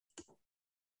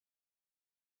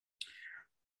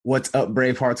What's up,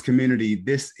 Bravehearts community?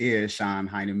 This is Sean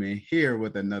Heineman here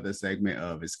with another segment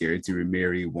of It's Scary to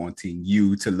Remarry, wanting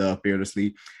you to love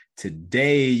fearlessly.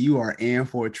 Today, you are in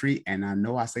for a treat. And I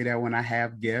know I say that when I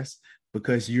have guests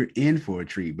because you're in for a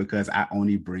treat because I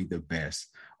only bring the best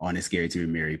on the Scary to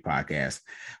Remarry podcast.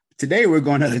 Today, we're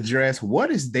going to address what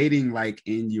is dating like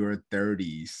in your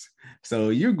 30s. So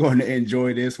you're going to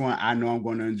enjoy this one. I know I'm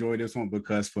going to enjoy this one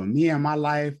because for me in my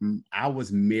life, I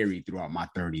was married throughout my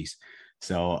 30s.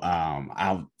 So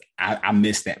I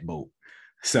missed that boat.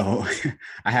 So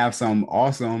I have some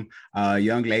awesome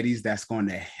young ladies that's going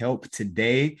to help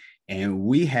today. And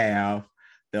we have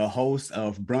the host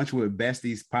of Brunch with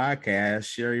Besties podcast,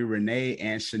 Sherry Renee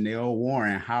and Chanel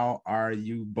Warren. How are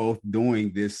you both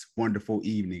doing this wonderful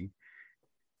evening?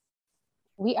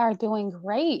 We are doing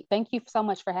great. Thank you so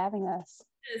much for having us.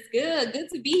 It's good. Good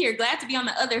to be here. Glad to be on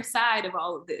the other side of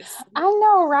all of this. I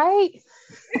know, right?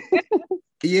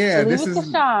 Yeah, this is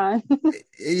Sean.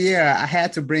 Yeah, I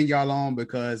had to bring y'all on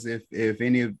because if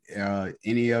any of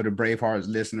the Bravehearts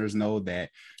listeners know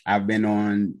that I've been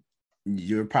on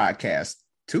your podcast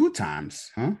 2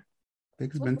 times, huh? I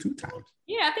think it's been 2 times.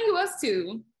 Yeah, I think it was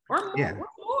 2 or more. Yeah. Or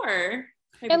more.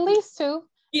 At least 2.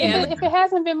 Yeah. If it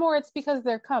hasn't been more, it's because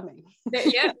they're coming.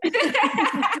 Yeah.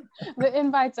 The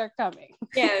invites are coming.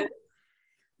 Yeah.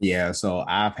 Yeah, so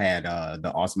I've had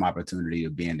the awesome opportunity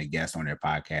of being a guest on their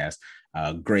podcast.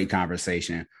 Great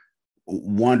conversation.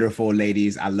 Wonderful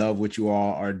ladies. I love what you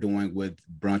all are doing with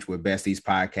Brunch with Besties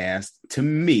podcast. To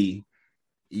me,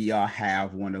 y'all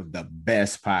have one of the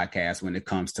best podcasts when it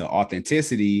comes to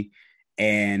authenticity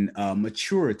and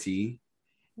maturity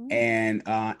and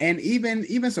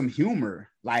even some humor.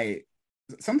 Like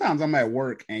sometimes I'm at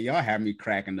work and y'all have me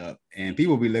cracking up and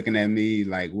people be looking at me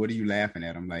like, what are you laughing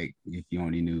at? I'm like, if you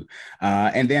only knew.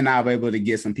 And then I'll be able to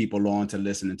get some people on to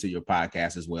listening to your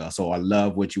podcast as well. So I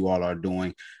love what you all are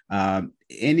doing.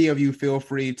 Any of you feel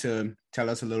free to tell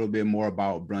us a little bit more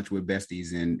about Brunch with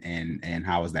Besties and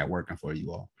how is that working for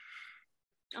you all?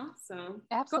 Awesome.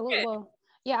 Absolutely. Well,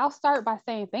 yeah, I'll start by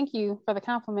saying thank you for the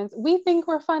compliments. We think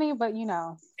we're funny, but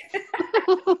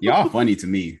y'all funny to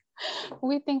me.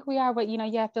 We think we are, but you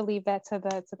have to leave that to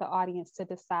the audience to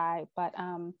decide. But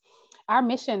our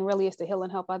mission really is to heal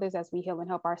and help others as we heal and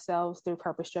help ourselves through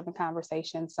purpose-driven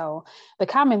conversation. So the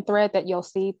common thread that you'll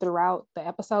see throughout the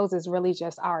episodes is really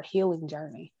just our healing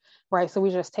journey, right? So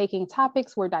we're just taking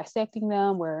topics, we're dissecting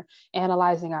them, we're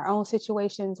analyzing our own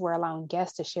situations, we're allowing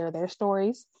guests to share their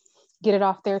stories, get it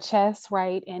off their chest,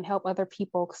 right? And help other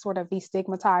people sort of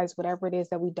destigmatize whatever it is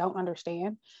that we don't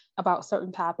understand about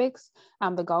certain topics.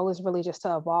 The goal is really just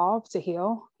to evolve, to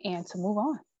heal, and to move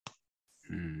on.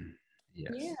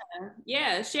 Yes.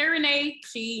 Yeah. Sherry Renee,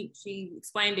 she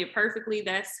explained it perfectly.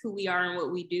 That's who we are and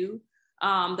what we do.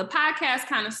 The podcast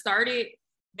kind of started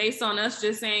based on us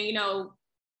just saying,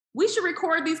 we should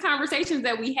record these conversations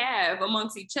that we have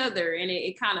amongst each other. And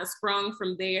it kind of sprung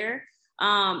from there.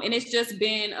 And it's just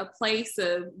been a place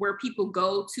of where people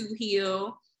go to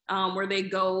heal, where they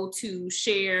go to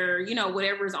share,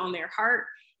 whatever's on their heart.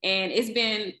 And it's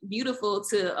been beautiful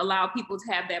to allow people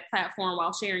to have that platform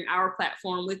while sharing our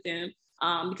platform with them.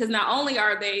 Because not only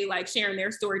are they like sharing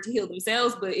their story to heal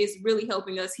themselves, but it's really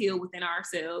helping us heal within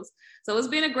ourselves. So it's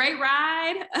been a great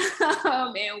ride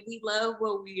and we love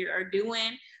what we are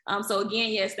doing. So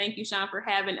again, yes, thank you, Sean, for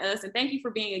having us. And thank you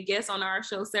for being a guest on our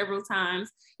show several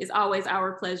times. It's always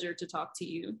our pleasure to talk to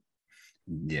you.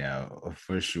 Yeah,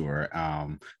 for sure.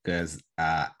 Because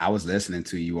I was listening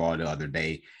to you all the other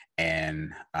day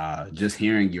and just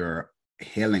hearing your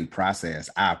healing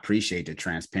process. I appreciate the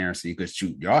transparency because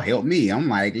y'all help me. I'm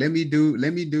like, let me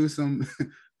do some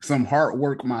some hard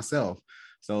work myself.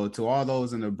 So to all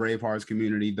those in the Bravehearts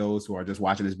community, those who are just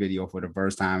watching this video for the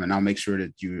first time, and I'll make sure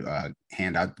that you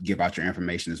give out your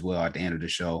information as well at the end of the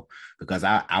show, because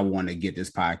I want to get this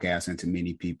podcast into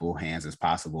many people's hands as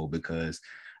possible, because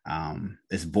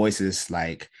it's voices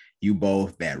like you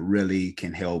both that really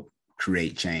can help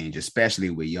create change,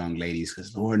 especially with young ladies,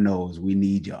 because Lord knows we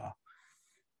need y'all.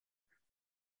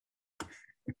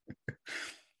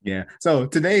 Yeah. So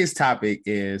today's topic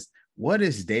is, what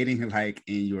is dating like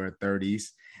in your 30s?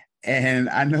 And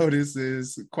I know this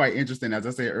is quite interesting. As I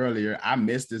said earlier, I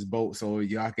missed this boat, so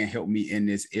y'all can help me in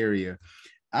this area.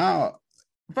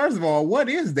 First of all, what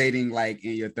is dating like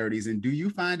in your 30s? And do you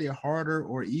find it harder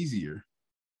or easier?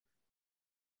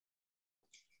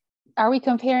 Are we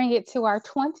comparing it to our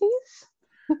 20s?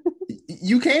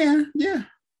 You can, yeah.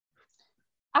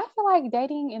 I feel like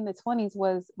dating in the 20s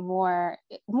was more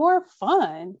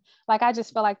fun. Like, I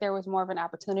just feel like there was more of an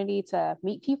opportunity to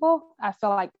meet people. I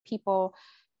feel like people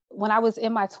when I was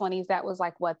in my 20s, that was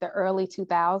like the early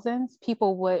 2000s,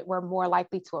 people were more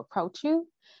likely to approach you.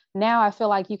 Now I feel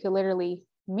like you could literally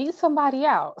meet somebody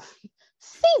out,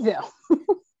 see them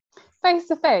face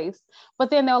to face, but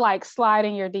then they'll like slide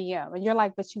in your DM and you're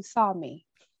like, but you saw me.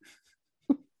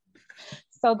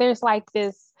 So there's like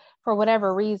this, for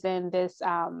whatever reason, this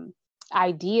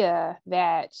idea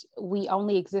that we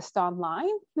only exist online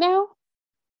now.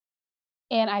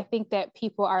 And I think that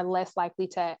people are less likely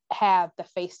to have the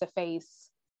face-to-face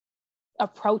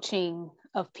approaching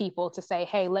of people to say,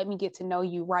 hey, let me get to know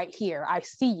you right here. I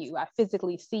see you. I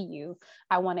physically see you.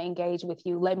 I want to engage with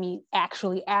you. Let me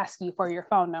actually ask you for your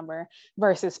phone number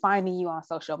versus finding you on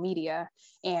social media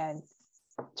and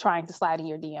trying to slide in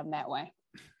your DM that way.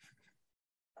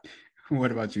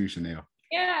 What about you, Chanel?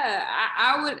 Yeah,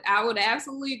 I would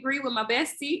absolutely agree with my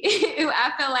bestie.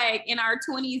 I feel like in our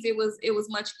 20s, it was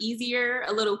much easier,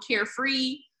 a little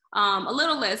carefree, a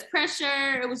little less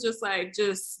pressure. It was just like,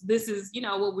 this is,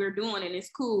 what we're doing and it's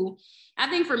cool. I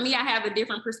think for me, I have a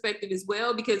different perspective as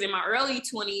well, because in my early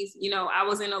 20s, I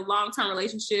was in a long-term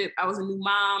relationship. I was a new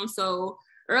mom. So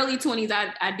early 20s,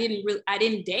 I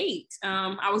didn't date.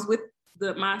 I was with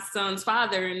my son's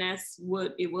father, and that's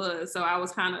what it was. So I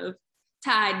was kind of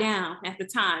tied down at the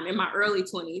time in my early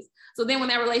 20s. So then when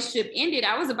that relationship ended,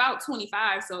 I was about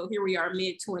 25. So here we are,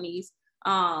 mid 20s.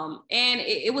 And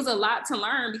it was a lot to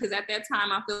learn, because at that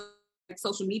time, I feel like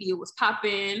social media was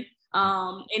popping.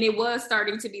 And it was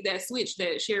starting to be that switch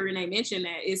that Sherry Renee mentioned,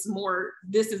 that it's more,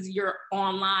 this is your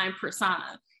online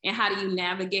persona. And how do you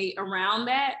navigate around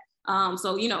that?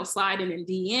 So, sliding in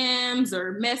DMs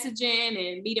or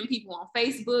messaging and meeting people on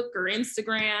Facebook or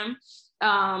Instagram.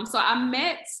 So I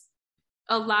met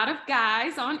a lot of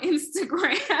guys on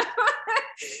Instagram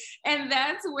and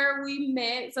that's where we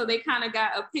met. So they kind of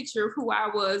got a picture of who I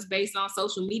was based on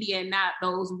social media and not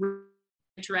those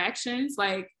interactions.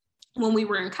 Like when we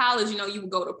were in college, you would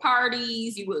go to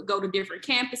parties, you would go to different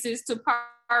campuses to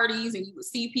parties, and you would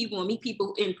see people and meet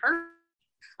people in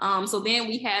person. So then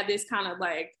we had this kind of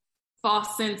like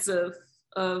false sense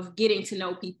of getting to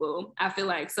know people, I feel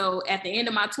like. So at the end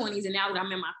of my 20s and now that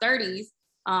I'm in my 30s,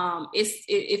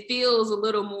 it feels a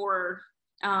little more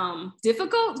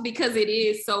difficult, because it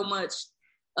is so much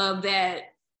of that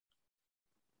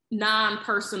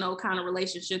non-personal kind of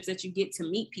relationships that you get to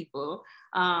meet people.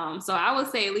 So I would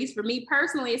say, at least for me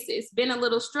personally, it's been a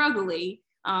little struggly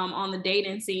on the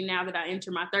dating scene now that I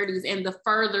enter my 30s, and the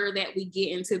further that we get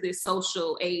into this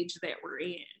social age that we're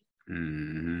in.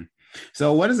 Mm-hmm.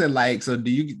 So what is it like? So do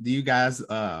you guys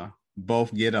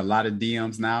both get a lot of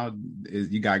DMs now?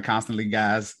 You got constantly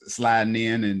guys sliding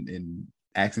in and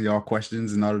asking y'all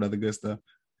questions and all that other good stuff?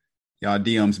 Y'all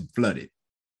DMs flooded?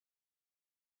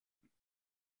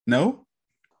 No?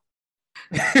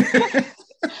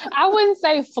 I wouldn't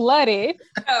say flooded.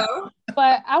 No.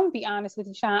 But I would be honest with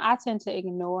you, Sean, I tend to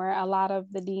ignore a lot of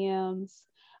the DMs.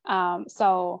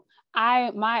 So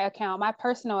my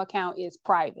personal account is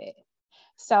private.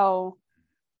 So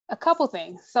a couple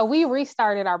things. So we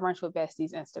restarted our Brunch with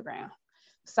Besties Instagram.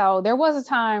 So there was a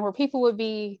time where people would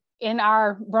be in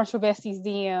our Brunch with Besties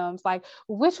DMs, like,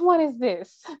 which one is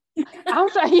this? I'm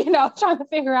trying to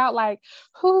figure out like,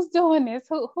 who's doing this?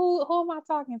 Who am I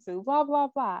talking to? Blah, blah,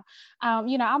 blah.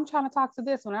 I'm trying to talk to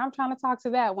this one. I'm trying to talk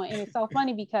to that one. And it's so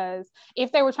funny, because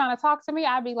if they were trying to talk to me,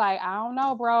 I'd be like, I don't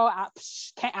know, bro. I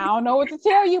don't know what to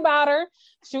tell you about her.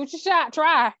 Shoot your shot.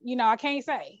 Try. I can't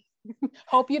say.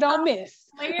 Hope you don't miss.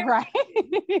 Right.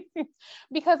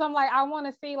 Because I'm like, I want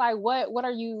to see like, what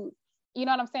are you, you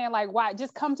know what I'm saying? Like, why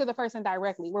just come to the person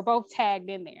directly? We're both tagged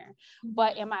in there.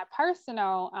 But in my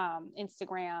personal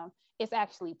Instagram, it's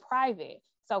actually private.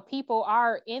 So people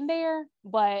are in there,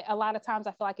 but a lot of times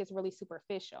I feel like it's really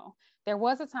superficial. There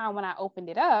was a time when I opened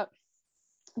it up.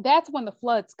 That's when the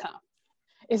floods come,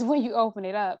 is when you open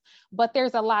it up. But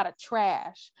there's a lot of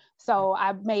trash. So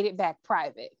I made it back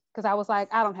private, because I was like,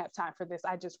 I don't have time for this.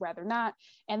 I just rather not.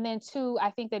 And then two,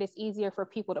 I think that it's easier for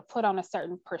people to put on a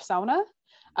certain persona.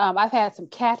 I've had some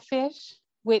catfish,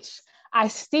 which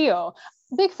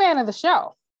big fan of the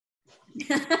show.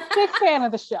 Big fan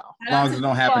of the show. As long as it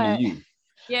don't happen to you.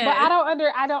 Yeah. But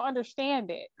I don't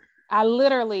understand it. I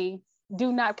literally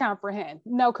do not comprehend.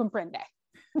 No comprende.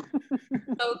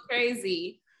 So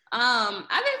crazy.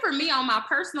 I think for me on my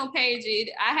personal page,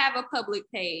 I have a public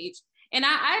page. And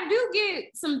I do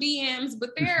get some DMs,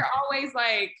 but they're always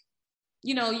like,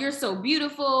 you're so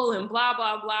beautiful and blah,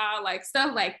 blah, blah, like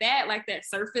stuff like that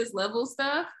surface level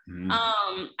stuff. Mm-hmm.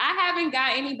 I haven't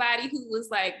got anybody who was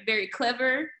like very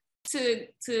clever to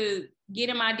get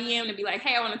in my DM to be like,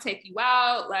 hey, I want to take you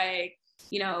out. Like,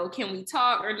 can we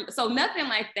talk? Or so nothing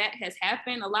like that has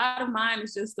happened. A lot of mine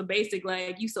is just the basic,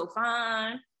 like, you so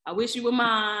fine, I wish you were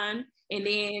mine. And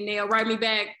then they'll write me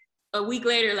back a week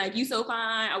later, like, you so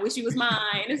fine, I wish you was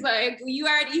mine. It's like, well, you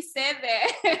already said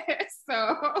that.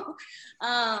 So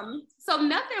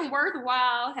nothing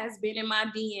worthwhile has been in my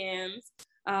DMs.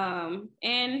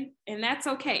 And that's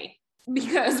okay.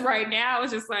 Because right now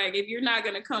it's just like, if you're not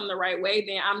gonna come the right way,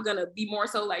 then I'm gonna be more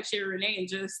so like Sherry Renee and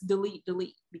just delete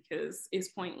because it's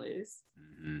pointless.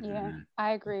 Yeah,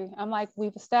 I agree. I'm like,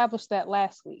 we've established that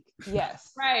last week.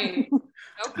 Yes. Right.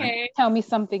 Okay. Tell me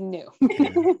something new.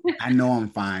 I know I'm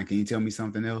fine. Can you tell me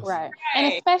something else? Right.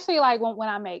 And especially like when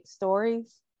I make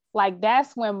stories, like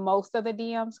that's when most of the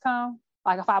DMs come.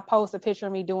 Like if I post a picture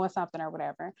of me doing something or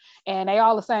whatever, and they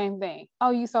all the same thing. Oh,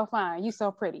 you so fine, you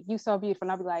so pretty, you so beautiful.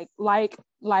 And I'll be like,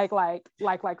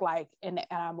 and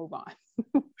I move on.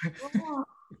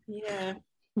 Yeah.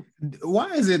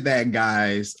 Why is it that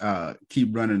guys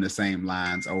keep running the same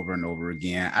lines over and over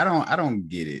again? I don't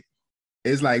get it.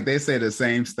 It's like they say the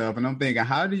same stuff, and I'm thinking,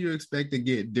 how do you expect to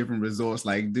get different results?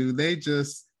 Like, do they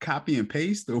just copy and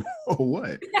paste or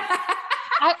what?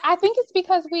 I think it's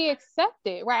because we accept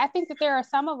it, right? I think that there are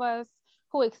some of us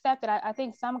who accept it. I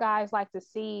think some guys like to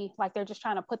see, like they're just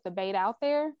trying to put the bait out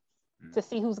there to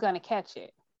see who's going to catch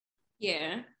it.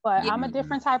 Yeah. But yeah. I'm a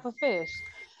different type of fish.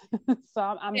 So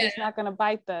I'm just not going to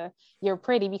bite the you're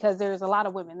pretty, because there's a lot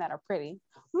of women that are pretty.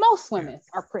 Most women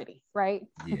are pretty, right?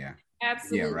 Yeah.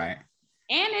 Absolutely. Yeah, right.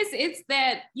 And it's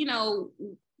that,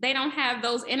 they don't have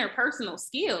those interpersonal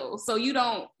skills. So you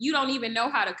don't even know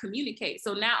how to communicate.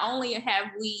 So not only have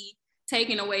we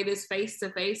taken away this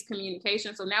face-to-face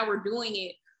communication, so now we're doing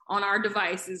it on our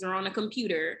devices or on a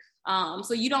computer.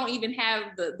 So you don't even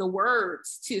have the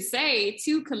words to say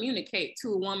to communicate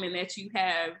to a woman that you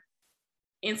have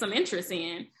in some interest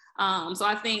in. So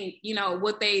I think,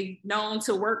 what they've known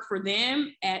to work for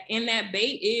them in that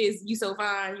bait is, you so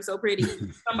fine, you so pretty.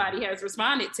 Somebody has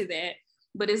responded to that.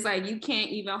 But it's like, you can't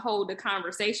even hold the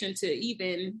conversation to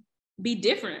even be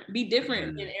different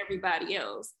than everybody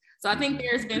else. So I think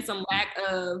there's been some lack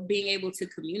of being able to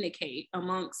communicate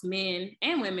amongst men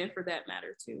and women for that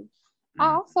matter too.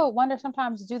 I also wonder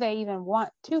sometimes, do they even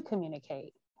want to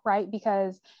communicate, right?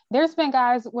 Because there's been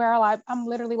guys where I'm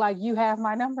literally like, you have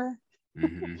my number.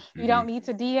 You don't need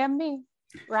to DM me,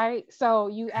 right? So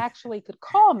you actually could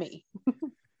call me.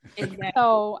 Exactly.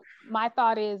 So my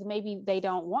thought is, maybe they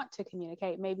don't want to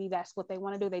communicate. Maybe that's what they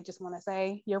want to do. They just want to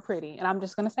say, you're pretty. And I'm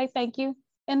just going to say thank you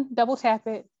and double tap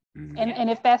it. And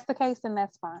if that's the case, then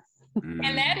that's fine.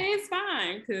 And that is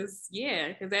fine. Because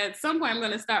at some point I'm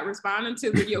going to start responding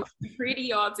to the you're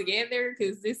pretty altogether,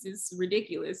 because this is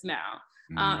ridiculous now.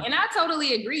 And I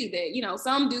totally agree that,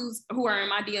 some dudes who are in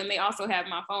my DM, they also have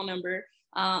my phone number.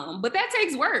 But that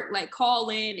takes work, like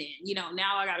calling and,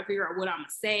 now I got to figure out what I'm going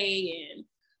to say. And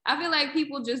I feel like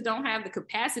people just don't have the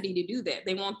capacity to do that.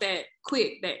 They want that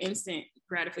quick, that instant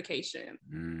gratification.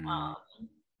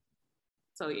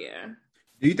 So, yeah.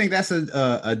 Do you think that's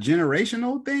a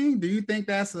generational thing? Do you think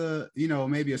that's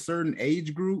maybe a certain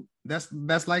age group that's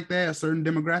like that, a certain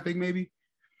demographic maybe?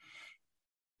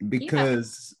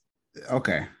 Because,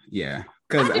 okay, yeah.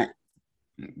 Because,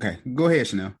 okay, go ahead,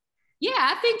 Chanel. Yeah,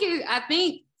 I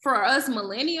think for us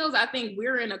millennials, I think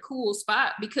we're in a cool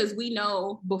spot because we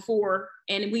know before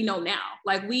and we know now.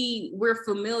 Like we're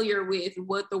familiar with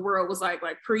what the world was like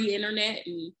pre-internet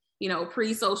and,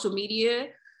 pre-social media.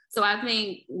 So I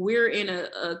think we're in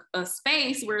a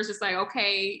space where it's just like,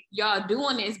 okay, y'all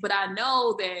doing this, but I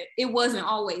know that it wasn't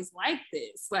always like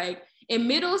this. Like in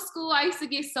middle school, I used to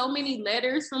get so many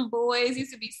letters from boys. It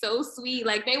used to be so sweet.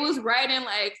 Like they was writing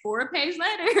like 4-page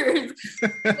letters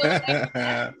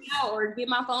or get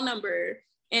my phone number.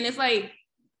 And it's like,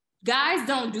 guys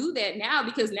don't do that now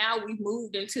because now we've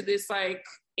moved into this like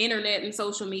internet and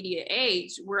social media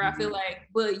age where I feel like,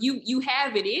 but you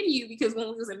have it in you because when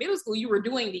we was in middle school, you were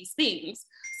doing these things.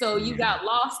 So you got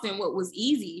lost in what was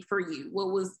easy for you,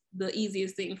 what was the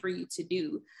easiest thing for you to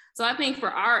do. So I think for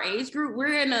our age group,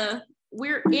 we're in a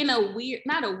weird,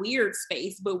 not a weird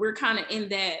space, but we're kind of in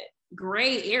that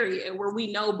gray area where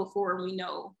we know before and we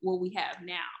know what we have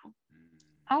now.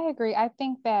 I agree. I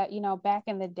think that, back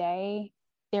in the day,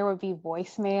 there would be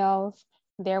voicemails.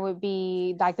 There would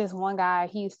be like this one guy,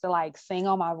 he used to like sing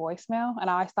on my voicemail. And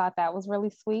I always thought that was really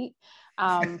sweet.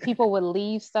 People would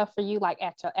leave stuff for you, like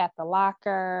at the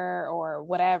locker or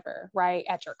whatever, right?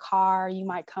 At your car, you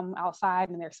might come outside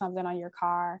and there's something on your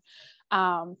car.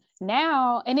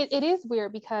 Now, and it is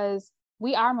weird because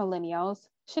we are millennials.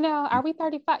 Chanel, are we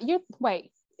 35?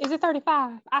 Wait, is it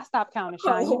 35? I stopped counting,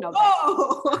 Sean. You know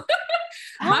that.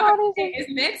 My birthday is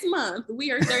next month.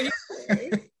 We are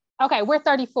 34. Okay, we're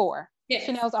 34. Yes.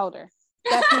 Chanel's older.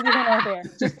 That's neither here nor there.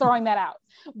 Just throwing that out.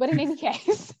 But in any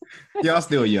case, y'all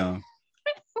still young.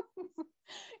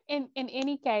 in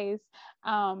any case,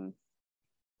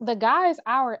 the guys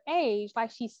our age, like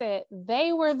she said,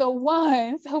 they were the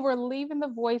ones who were leaving the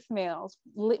voicemails,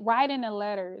 writing the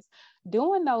letters,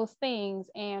 doing those things.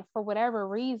 And for whatever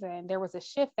reason, there was a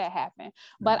shift that happened.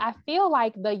 But I feel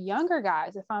like the younger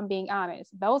guys, if I'm being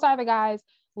honest, those are the guys,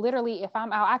 literally, if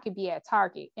I'm out, I could be at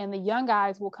Target and the young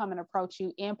guys will come and approach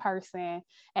you in person.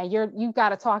 And you've got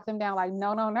to talk them down like,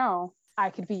 no, I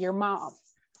could be your mom.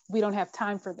 We don't have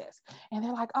time for this. And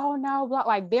they're like, oh no,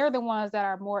 like they're the ones that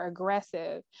are more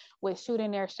aggressive with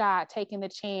shooting their shot, taking the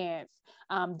chance,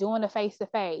 doing the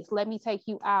face-to-face, let me take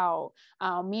you out.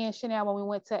 Me and Chanel, when we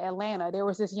went to Atlanta, there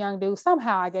was this young dude,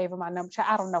 somehow I gave him my number.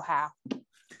 I don't know how.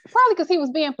 Probably because he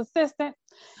was being persistent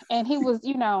and he was,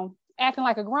 acting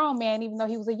like a grown man, even though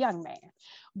he was a young man.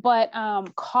 But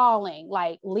calling,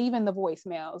 like leaving the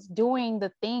voicemails, doing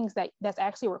the things that's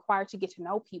actually required to get to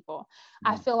know people.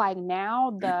 I feel like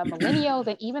now the millennials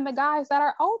and even the guys that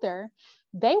are older,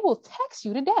 they will text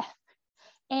you to death.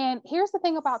 And here's the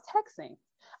thing about texting.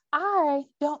 I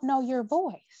don't know your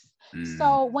voice.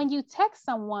 So when you text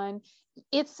someone,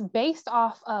 it's based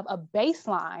off of a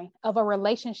baseline of a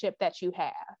relationship that you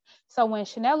have. So when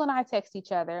Chanel and I text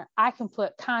each other, I can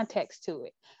put context to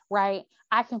it, right?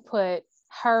 I can put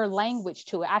her language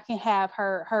to it. I can have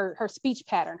her speech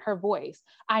pattern, her voice.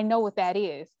 I know what that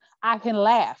is. I can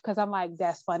laugh because I'm like,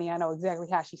 that's funny. I know exactly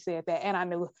how she said that. And I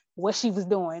knew what she was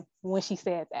doing when she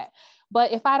said that.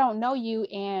 But if I don't know you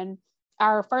and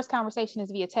our first conversation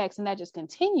is via text and that just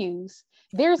continues,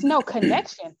 there's no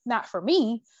connection, not for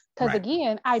me, because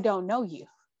again, I don't know you.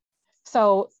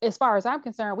 So as far as I'm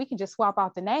concerned, we can just swap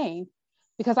out the name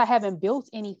because I haven't built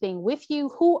anything with you.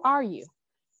 Who are you?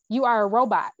 You are a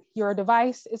robot. You're a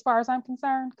device as far as I'm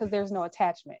concerned, because there's no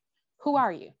attachment. Who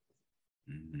are you?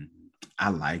 I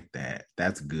like that.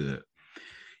 That's good.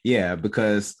 Yeah,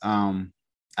 because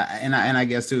I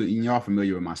guess too, y'all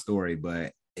familiar with my story,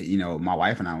 but my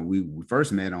wife and I, we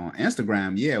first met on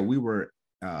Instagram. Yeah, we were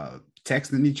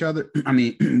texting each other. I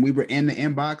mean, we were in the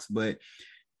inbox, but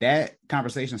that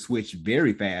conversation switched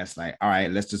very fast. Like, all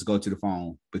right, let's just go to the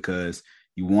phone, because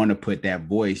you want to put that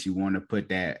voice, you want to put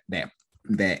that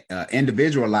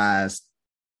individualized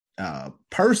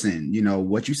person,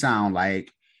 what you sound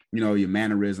like, your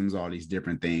mannerisms, all these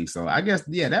different things. So I guess,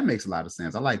 yeah, that makes a lot of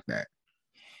sense. I like that.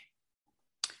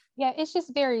 Yeah, it's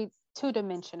just very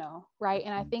two-dimensional, right?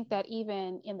 And I think that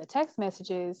even in the text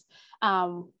messages,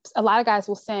 a lot of guys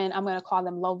will send, I'm going to call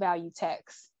them low-value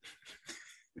texts.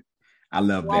 I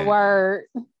love one that. word.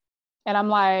 And I'm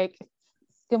like,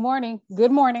 good morning.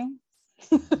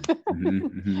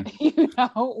 You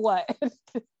know what?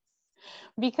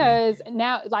 Because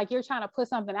now, like, you're trying to put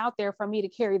something out there for me to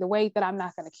carry the weight that I'm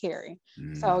not going to carry.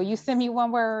 So you send me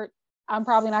one word, I'm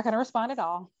probably not going to respond at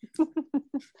all.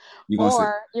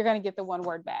 You're going to get the one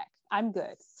word back. I'm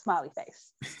good. Smiley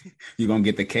face. You're going to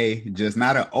get the K, just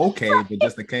not an okay, right. But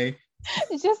just the K.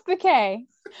 Just the K.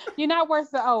 You're not worth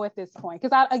the O at this point.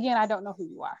 Because I don't know who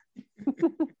you are.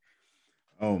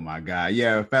 Oh my God.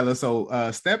 Yeah, fellas.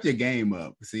 So step your game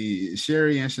up. See,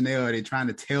 Sherry and Chanel, they're trying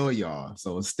to tell y'all.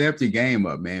 So step your game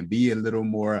up, man. Be a little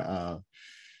more,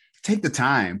 take the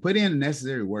time, put in the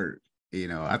necessary work.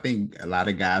 I think a lot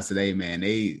of guys today, man,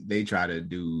 they try to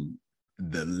do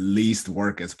the least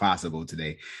work as possible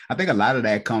today. I think a lot of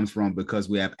that comes from because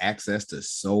we have access to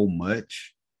so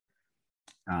much.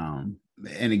 And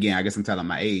again, I guess I'm telling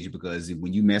my age, because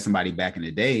when you met somebody back in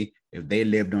the day, if they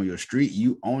lived on your street,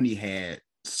 you only had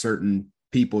certain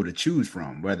people to choose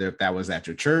from, whether if that was at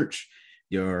your church,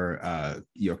 your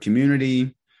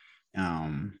community,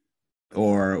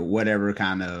 or whatever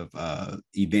kind of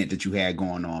event that you had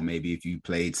going on, maybe if you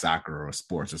played soccer or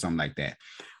sports or something like that.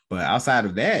 But outside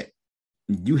of that,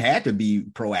 you had to be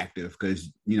proactive,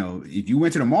 because if you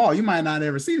went to the mall, you might not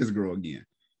ever see this girl again.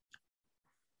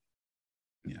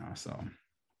 So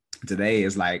today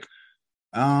is like,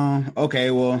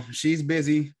 okay, well, she's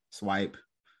busy, swipe.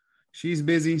 She's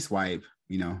busy, swipe,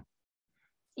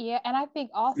 Yeah, and I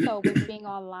think also with being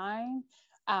online,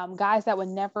 guys that would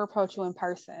never approach you in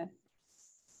person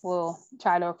will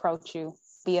try to approach you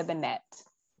via the net.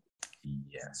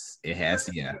 Yes, it has.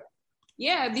 Yeah.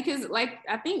 Yeah, because like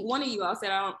I think one of you all said,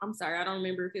 I'm sorry, I don't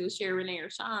remember if it was Sherry, Renee, or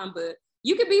Sean, but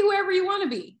you could be whoever you want to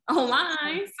be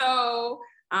online. So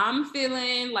I'm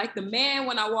feeling like the man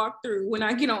when I walk through, when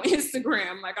I get on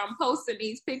Instagram, like I'm posting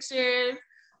these pictures,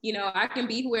 I can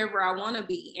be whoever I want to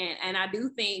be. And I do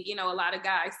think, a lot of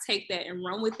guys take that and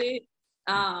run with it.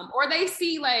 Or they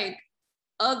see like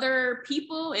other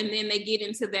people, and then they get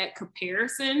into that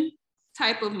comparison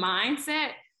type of mindset.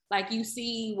 Like you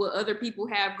see what other people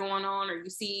have going on, or you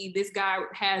see this guy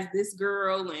has this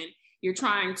girl, and you're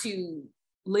trying to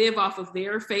live off of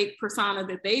their fake persona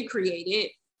that they created.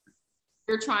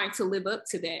 You're trying to live up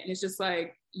to that. And it's just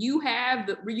like, you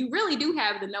really do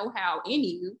have the know-how in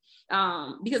you.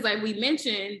 Because like we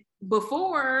mentioned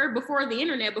before the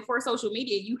internet, before social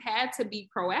media, you had to be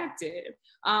proactive.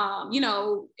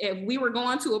 If we were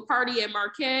going to a party at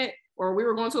Marquette, or we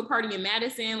were going to a party in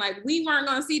Madison, like we weren't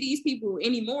going to see these people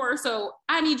anymore. So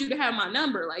I need you to have my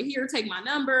number. Like, here, take my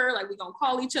number. Like, we're going to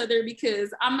call each other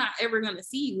because I'm not ever going to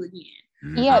see you again.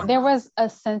 Yeah, there was a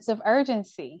sense of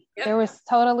urgency. Yep. There was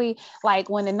totally, like,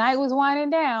 when the night was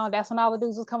winding down, that's when all the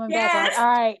dudes was coming back. Like, all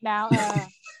right, now,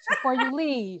 before you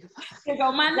leave, here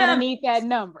go my number. I need that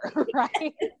number,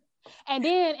 right? And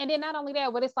then not only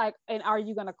that, but it's like, and are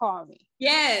you gonna call me?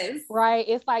 Yes. Right.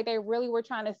 It's like they really were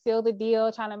trying to seal the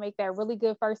deal, trying to make that really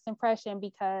good first impression,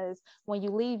 because when you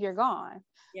leave, you're gone.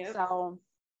 Yep. So,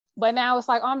 but now it's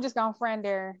like, oh, I'm just gonna friend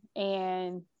her,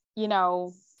 and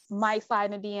might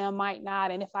slide in the DM, might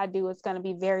not. And if I do, it's going to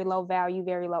be very low value,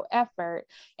 very low effort.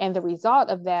 And the result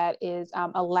of that is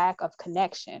a lack of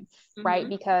connection, right?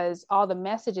 Because all the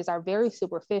messages are very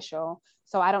superficial.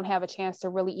 So I don't have a chance to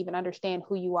really even understand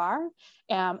who you are.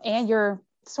 And you're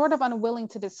sort of unwilling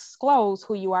to disclose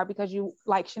who you are, because you,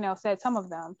 like Chanel said, some of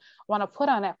them want to put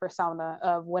on that persona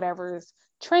of whatever's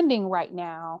trending right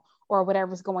now or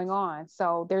whatever's going on.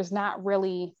 So there's not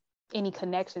really any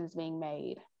connections being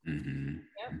made. Mm-hmm.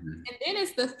 Yep. And then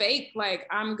it's the fake, like,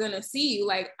 I'm gonna see you,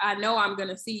 like, I know I'm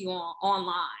gonna see you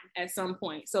online at some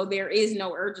point, so there is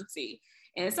no urgency.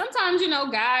 And sometimes,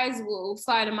 guys will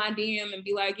slide in my DM and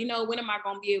be like, when am I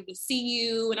gonna be able to see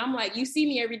you? And I'm like, you see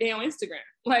me every day on Instagram.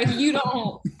 Like, you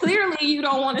don't clearly you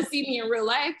don't want to see me in real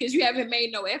life because you haven't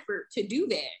made no effort to do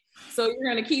that. So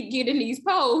you're gonna keep getting these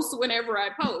posts whenever I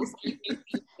post.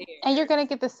 And you're going to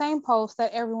get the same post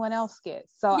that everyone else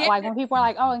gets. So like when people are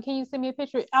like, oh, and can you send me a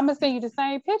picture? I'm going to send you the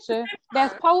same picture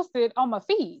that's posted on my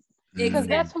feed, because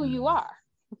that's who you are.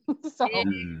 So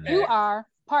you are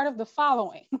part of the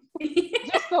following,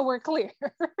 just so we're clear.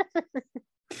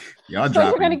 Y'all so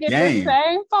you're going to get game. the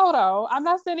same photo. I'm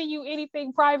not sending you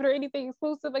anything private or anything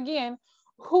exclusive. Again,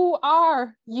 who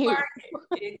are you?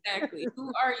 Exactly.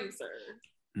 Who are you,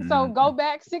 sir? So go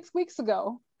back 6 weeks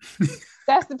ago.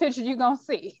 That's the picture you're gonna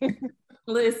see.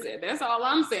 Listen, that's all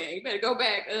I'm saying. You better go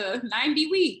back 90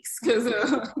 weeks, because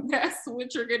that's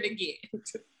what you're gonna get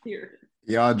here.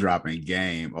 Y'all dropping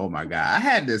game. Oh my God. I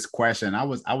had this question. I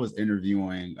was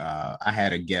interviewing, I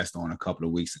had a guest on a couple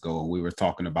of weeks ago, and we were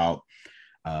talking about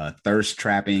thirst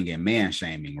trapping and man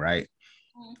shaming, right?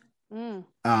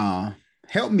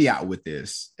 Help me out with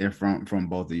this, if from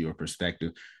both of your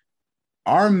perspective.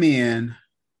 Are men,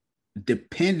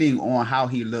 depending on how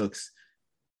he looks,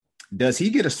 does he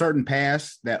get a certain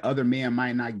pass that other men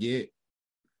might not get?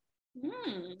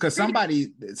 Because somebody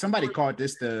called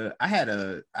this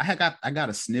I got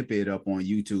a snippet up on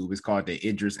YouTube. It's called the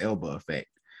Idris Elba effect.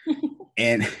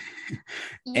 And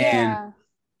and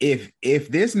if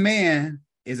this man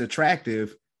is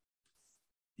attractive,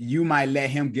 you might let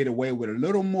him get away with a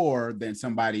little more than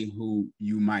somebody who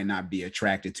you might not be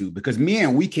attracted to, because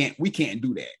men, we can't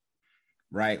do that.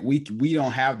 Right. We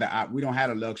don't have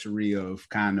the luxury of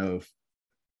kind of,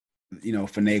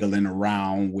 finagling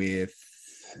around with,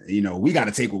 we got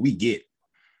to take what we get.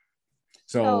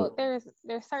 So there's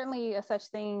certainly a such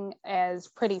thing as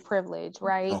pretty privilege,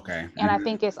 right? Okay. And I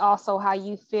think it's also how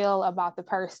you feel about the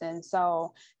person.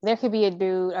 So there could be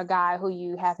a guy who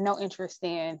you have no interest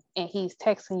in, and he's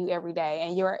texting you every day,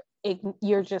 and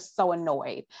you're just so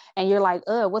annoyed, and you're like,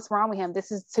 what's wrong with him?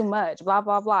 This is too much, blah,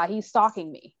 blah, blah. He's stalking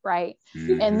me, right?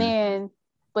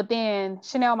 But then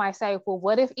Chanel might say, well,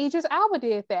 what if Idris Elba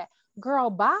did that? Girl,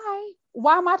 bye.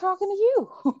 Why am I talking to you?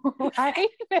 Right?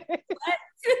 I'm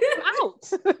out.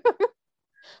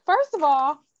 First of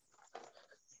all,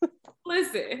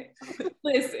 listen.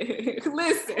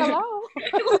 Hello.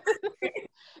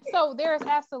 So there's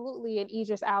absolutely an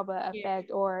Idris Elba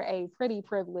effect or a pretty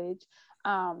privilege.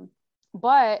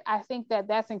 But I think that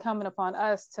that's incumbent upon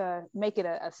us to make it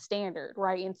a standard,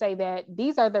 right? And say that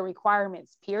these are the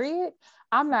requirements, period.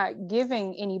 I'm not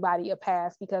giving anybody a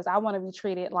pass because I want to be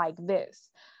treated like this.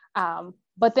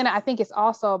 But then I think it's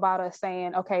also about us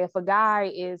saying, okay, if a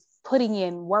guy is putting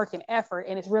in work and effort,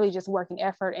 and it's really just work and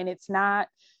effort, and it's not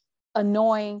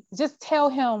annoying, just tell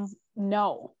him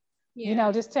no.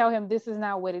 Just tell him this is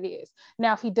not what it is.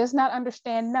 Now, if he does not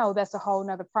understand no, that's a whole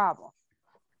nother problem.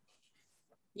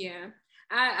 Yeah.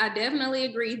 I definitely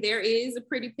agree. There is a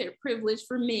pretty privilege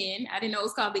for men. I didn't know it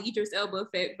was called the Idris Elba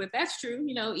effect, but that's true.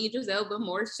 You know, Idris Elba,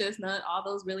 Morris Chestnut, all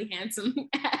those really handsome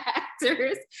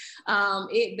actors.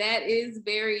 That is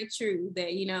very true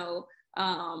that, you know,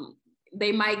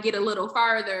 they might get a little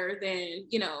farther than,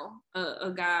 you know,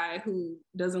 a guy who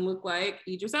doesn't look like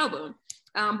Idris Elba.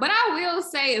 But I will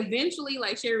say eventually,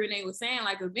 like Sherry Renee was saying,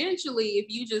 like eventually if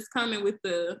you just come in with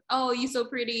the, oh, you so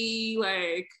pretty,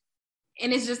 like,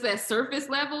 and it's just that surface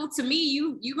level, to me,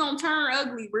 you gonna turn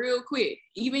ugly real quick.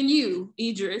 Even you,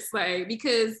 Idris, like,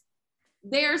 because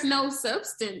there's no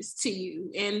substance to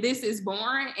you and this is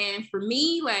boring. And for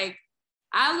me, like,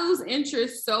 I lose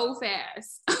interest so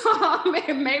fast.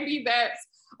 And maybe that's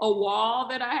a wall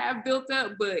that I have built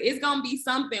up, but it's gonna be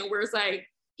something where it's like,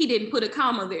 he didn't put a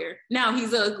comma there. Now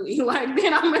he's ugly. Like,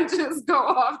 then I'm gonna just go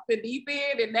off the deep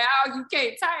end and now you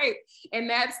can't type. And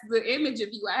that's the image of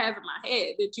you I have in my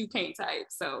head, that you can't type.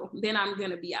 So then I'm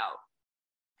gonna be out.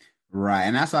 Right.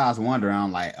 And that's why I was wondering,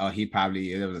 I'm like, oh,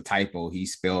 there was a typo. He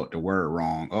spelled the word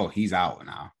wrong. Oh, he's out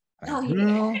now. Like, oh,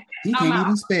 yeah. He can't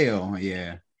even spell.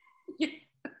 Yeah.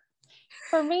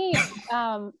 For me,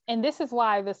 and this is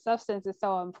why the substance is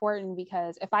so important,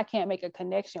 because if I can't make a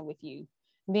connection with you,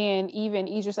 then even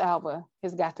Idris Elba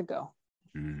has got to go.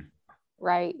 Mm-hmm.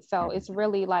 Right. So it's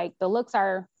really like the looks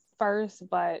are first,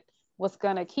 but what's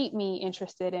going to keep me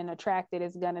interested and attracted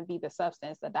is going to be the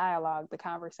substance, the dialogue, the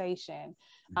conversation.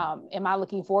 Am I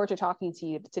looking forward to talking to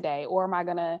you today? Or am I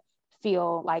going to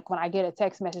feel like when I get a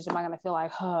text message, am I going to feel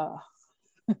like,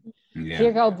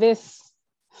 here go this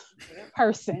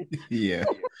person. Yeah.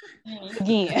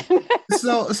 Again.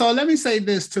 So let me say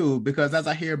this too, because as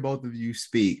I hear both of you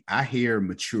speak, I hear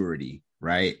maturity,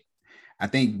 right? I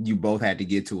think you both had to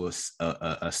get to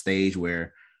a stage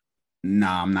where,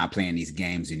 nah, I'm not playing these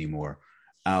games anymore.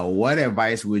 What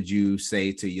advice would you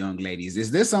say to young ladies?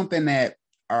 Is this something that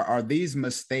are these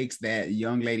mistakes that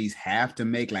young ladies have to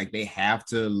make? Like they have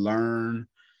to learn,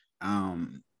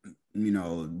 you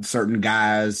know, certain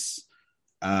guys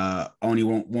only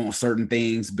want certain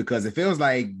things, because it feels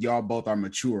like y'all both are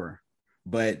mature.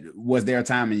 But was there a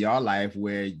time in y'all life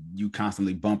where you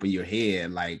constantly bumping your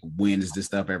head, like, when is this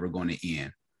stuff ever going to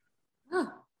end?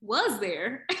 Was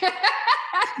there?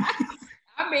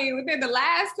 I mean, within the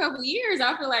last couple of years,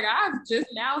 I feel like I've just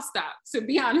now stopped, to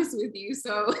be honest with you.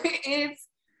 So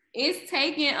it's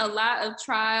taken a lot of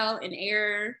trial and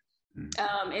error.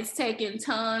 It's taken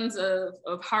tons of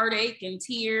heartache and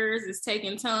tears. It's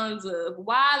taken tons of,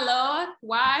 why, Lord?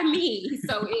 Why me?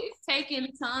 So it's taken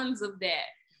tons of that.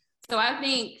 So I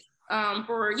think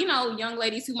for, you know, young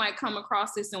ladies who might come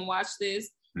across this and watch this,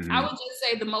 I would just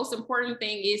say the most important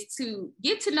thing is to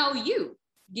get to know you,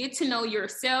 get to know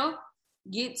yourself,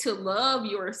 get to love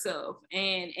yourself,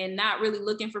 and not really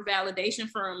looking for validation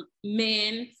from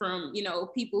men, from, you know,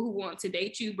 people who want to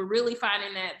date you, but really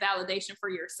finding that validation for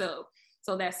yourself.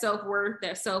 So that self-worth,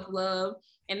 that self-love,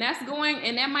 and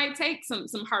that might take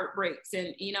some heartbreaks,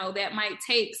 and, you know, that might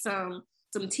take some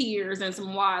tears and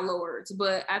some why lords,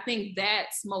 but I think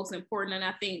that's most important. And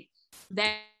I think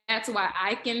that's why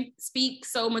I can speak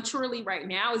so maturely right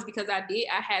now, is because I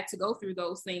had to go through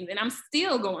those things, and I'm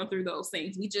still going through those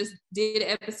things. We just did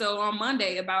an episode on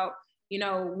Monday about, you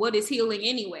know, what is healing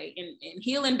anyway, and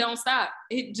healing don't stop.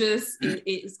 It's going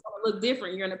to look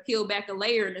different. You're going to peel back a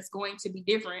layer and it's going to be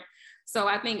different. So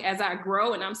I think as I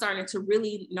grow and I'm starting to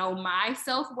really know my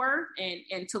self-worth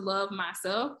and to love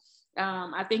myself,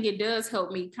 I think it does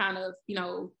help me kind of, you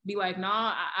know, be like,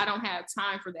 nah, I don't have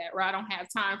time for that, or I don't have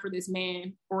time for this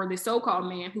man or this so-called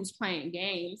man who's playing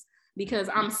games, because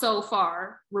I'm so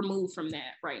far removed from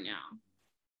that right now.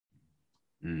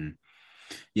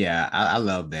 Yeah, I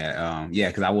love that. Yeah,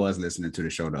 because I was listening to the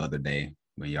show the other day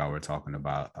when y'all were talking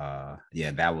about,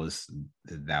 that was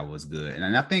good.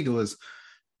 And I think it was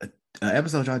an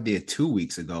episode y'all did 2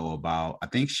 weeks ago about, I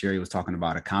think Sherry was talking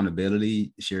about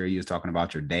accountability. Sherry, you was talking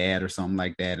about your dad or something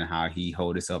like that, and how he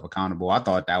hold himself accountable. I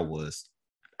thought that was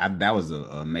an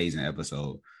amazing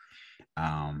episode.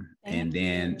 And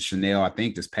then Chanel, I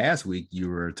think this past week you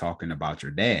were talking about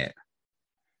your dad,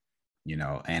 you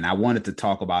know, and I wanted to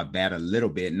talk about that a little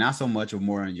bit, not so much of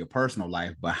more in your personal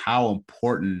life, but how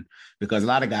important, because a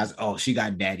lot of guys, oh, she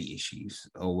got daddy issues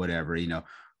or whatever, you know.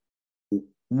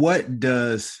 What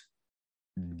does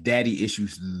daddy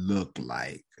issues look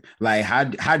like? Like,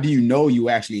 how do you know you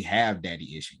actually have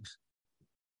daddy issues?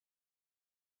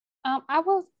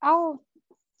 I'll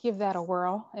give that a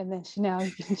whirl, and then Chanel,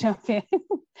 you can jump in.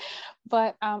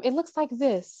 But it looks like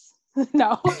this.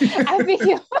 No, I think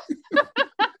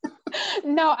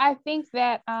No, I think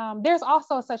that there's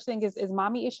also such thing as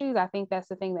mommy issues. I think that's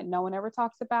the thing that no one ever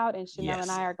talks about, and Chanel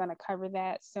and I are going to cover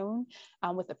that soon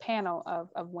with a panel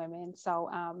of women. So,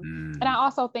 and I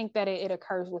also think that it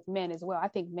occurs with men as well. I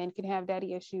think men can have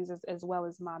daddy issues as well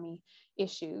as mommy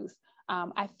issues.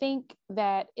 I think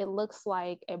that it looks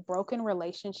like a broken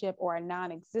relationship or a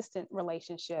non-existent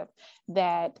relationship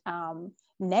that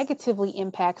negatively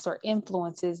impacts or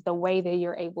influences the way that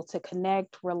you're able to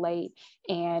connect, relate,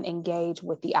 and engage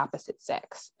with the opposite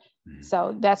sex.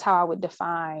 So that's how I would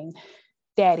define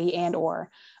daddy and or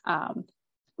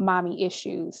mommy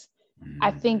issues.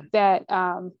 I think that,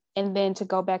 and then to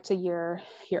go back to your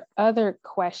other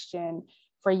question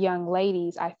for young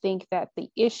ladies, I think that the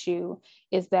issue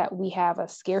is that we have a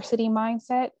scarcity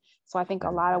mindset. So I think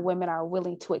a lot of women are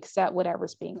willing to accept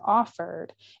whatever's being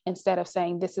offered instead of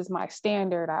saying, this is my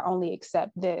standard, I only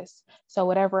accept this. So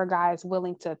whatever a guy is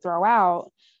willing to throw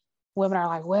out, women are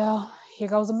like, well, here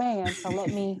goes a man. So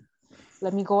let me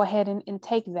go ahead and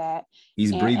take that.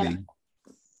 He's breathing.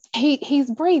 And he's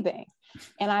breathing.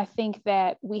 And I think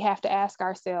that we have to ask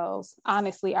ourselves,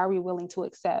 honestly, are we willing to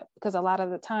accept? Because a lot of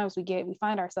the times we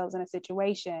find ourselves in a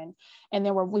situation and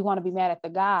then we want to be mad at the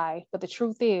guy. But the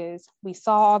truth is we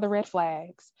saw all the red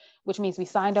flags, which means we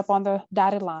signed up on the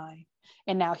dotted line.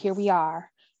 And now here we are.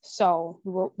 So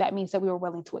that means that we were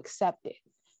willing to accept it.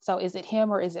 So is it him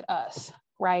or is it us?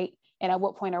 Right? And at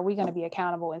what point are we going to be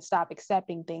accountable and stop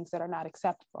accepting things that are not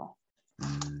acceptable?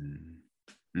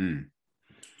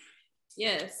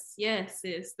 Yes,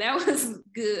 sis. That was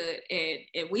good.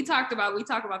 And we talk about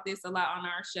this a lot on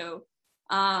our show.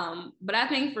 But I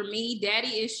think for me,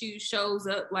 daddy issues shows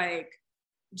up like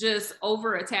just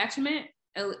over attachment,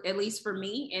 at least for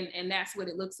me. And that's what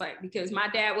it looks like because my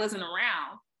dad wasn't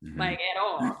around like at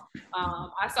all.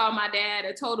 I saw my dad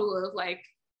a total of like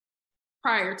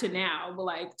prior to now, but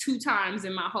like 2 times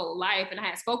in my whole life. And I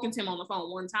had spoken to him on the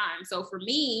phone 1 time. So for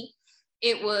me,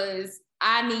 it was,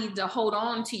 I need to hold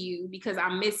on to you because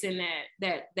I'm missing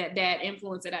that dad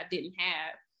influence that I didn't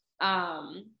have.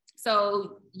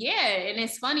 So yeah, and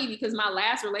it's funny because my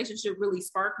last relationship really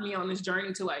sparked me on this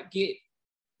journey to like get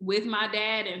with my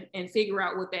dad and figure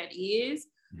out what that is.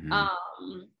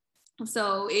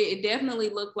 So it definitely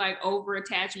looked like over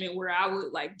attachment where I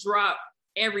would like drop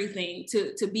everything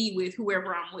to be with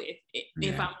whoever I'm with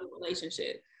if I'm in a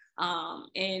relationship.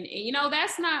 And you know,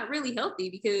 that's not really healthy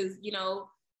because, you know,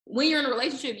 when you're in a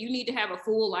relationship, you need to have a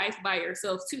full life by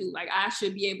yourself too. Like I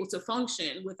should be able to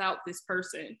function without this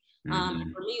person.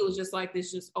 And for me, it was just like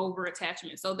this just over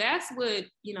attachment. So that's what,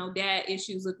 you know, dad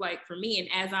issues look like for me. And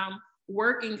as I'm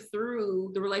working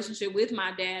through the relationship with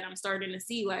my dad, I'm starting to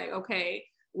see like, okay,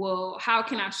 well, how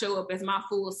can I show up as my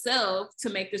full self to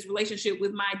make this relationship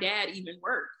with my dad even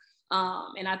work?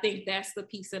 And I think that's the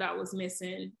piece that I was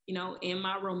missing, you know, in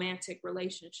my romantic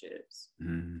relationships.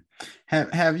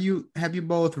 Have you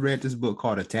both read this book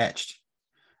called Attached?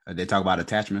 They talk about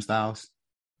attachment styles.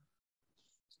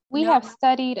 We have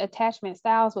studied attachment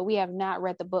styles, but we have not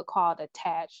read the book called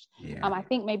Attached. I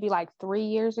think maybe like 3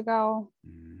 years ago,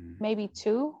 maybe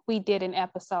 2, we did an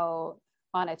episode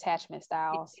on attachment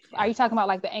styles. Are you talking about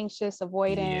like the anxious,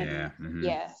 avoidant?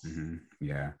 Yes.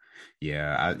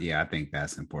 I think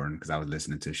that's important because I was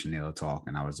listening to Chanel talk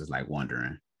and I was just like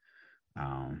wondering.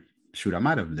 I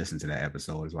might have listened to that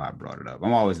episode is why I brought it up.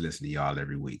 I'm always listening to y'all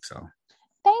every week, so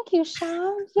thank you,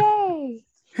 Sean. Yay.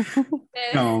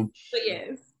 But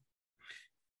yes.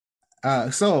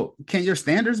 So can your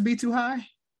standards be too high?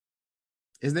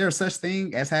 Is there such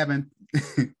thing as having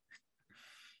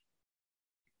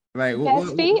like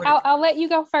Bestie? I'll let you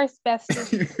go first,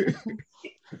 Bestie.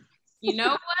 You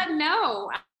know what? No.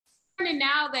 I'm learning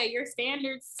now that your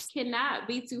standards cannot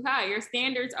be too high. Your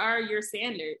standards are your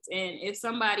standards. And if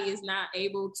somebody is not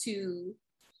able to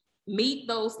meet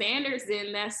those standards,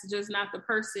 then that's just not the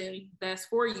person that's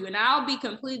for you. And I'll be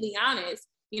completely honest,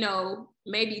 you know,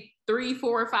 maybe 3,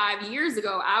 4, 5 years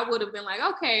ago, I would have been like,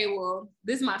 okay, well,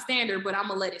 this is my standard, but I'm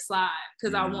gonna let it slide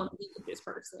because I want to be with this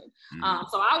person.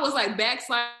 So I was like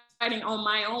backsliding on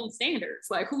my own standards.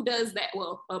 Like, who does that?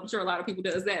 Well, I'm sure a lot of people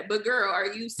does that, but girl, are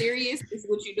you serious? This is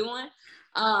what you're doing?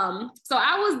 So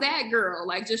I was that girl,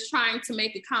 like just trying to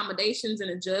make accommodations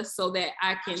and adjust so that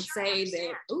I can say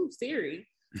that, Siri.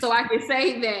 So I can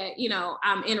say that, you know,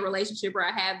 I'm in a relationship where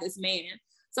I have this man.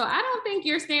 So I don't think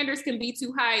your standards can be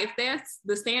too high. If that's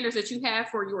the standards that you have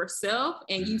for yourself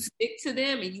and you stick to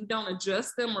them and you don't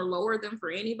adjust them or lower them for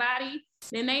anybody,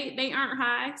 then they aren't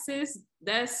high, sis.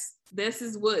 This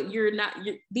is what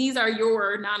these are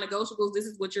your non-negotiables. This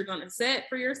is what you're going to set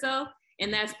for yourself.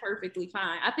 And that's perfectly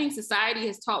fine. I think society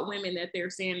has taught women that their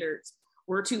standards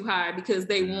were too high because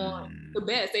they want the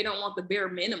best. They don't want the bare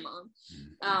minimum.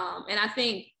 And I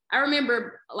think I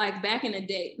remember like back in the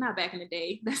day, not back in the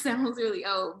day, that sounds really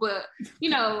old, but you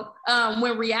know,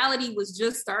 when reality was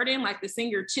just starting, like the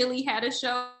singer Chili had a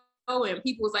show and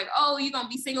people was like, oh, you're going to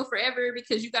be single forever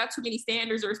because you got too many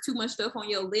standards or it's too much stuff on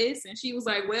your list. And she was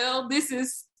like, well, this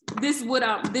is what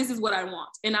I want.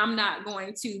 And I'm not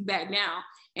going to back down.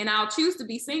 And I'll choose to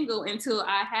be single until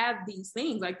I have these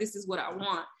things. Like, this is what I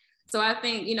want. So I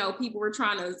think, you know, people were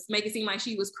trying to make it seem like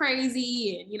she was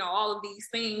crazy and, you know, all of these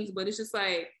things, but it's just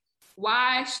like,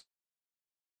 why should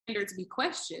standards be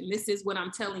questioned? This is what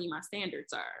I'm telling you my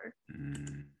standards are.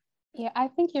 Yeah, I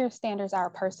think your standards are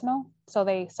personal, so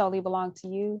they solely belong to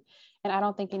you. And I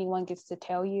don't think anyone gets to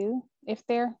tell you if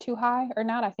they're too high or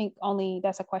not. I think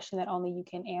that's a question that only you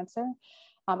can answer.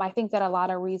 I think that a lot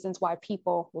of reasons why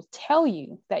people will tell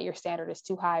you that your standard is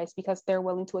too high is because they're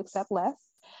willing to accept less,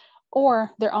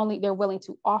 or they're willing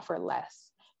to offer less.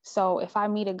 So if I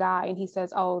meet a guy and he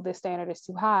says, oh, this standard is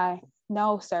too high,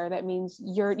 no, sir, that means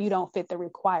you don't fit the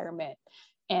requirement.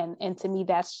 And to me,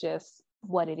 that's just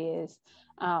what it is.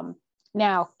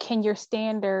 Now, can your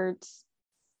standards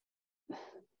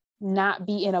not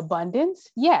be in abundance?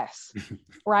 Yes.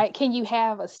 Right. Can you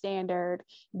have a standard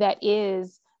that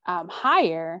is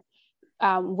higher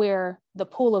where the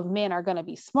pool of men are going to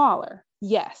be smaller?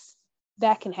 Yes,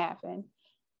 that can happen.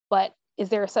 But is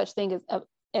there such thing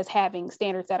as having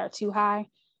standards that are too high?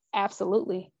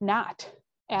 Absolutely not.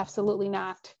 Absolutely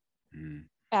not.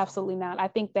 Absolutely not. I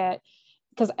think that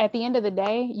because at the end of the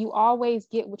day, you always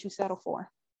get what you settle for.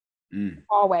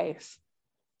 Always.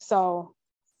 So,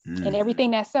 and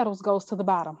everything that settles goes to the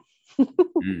bottom.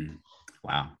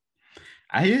 Wow.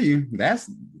 I hear you.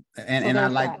 And I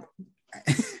like,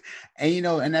 and you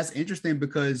know, and that's interesting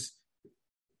because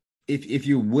if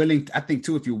you're willing, I think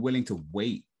too, if you're willing to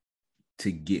wait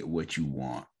to get what you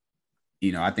want,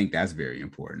 you know, I think that's very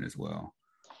important as well.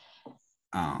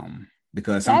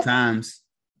 Because sometimes,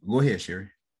 go ahead, Sherry.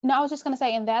 No, I was just going to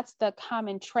say, and that's the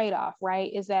common trade-off,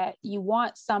 right? Is that you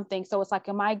want something. So it's like,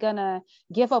 am I going to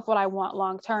give up what I want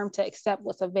long-term to accept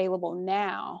what's available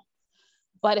now?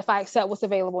 But if I accept what's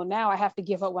available now, I have to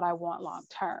give up what I want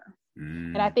long-term.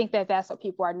 And I think that that's what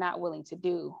people are not willing to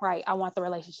do, right? I want the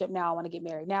relationship now. I want to get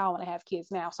married now. I want to have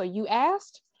kids now. So you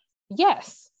asked?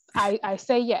 Yes. I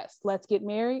say yes. Let's get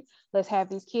married. Let's have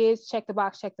these kids. Check the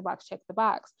box, check the box, check the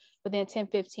box. But then 10,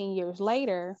 15 years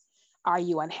later, are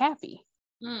you unhappy?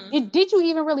 Did you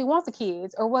even really want the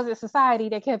kids? Or was it society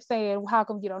that kept saying, well, how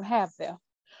come you don't have them?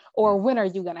 Or when are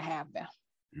you going to have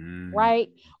them? Right?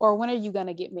 Or when are you going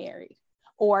to get married?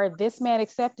 Or this man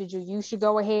accepted you, you should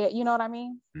go ahead. You know what I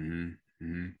mean?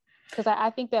 Because I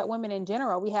think that women in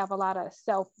general, we have a lot of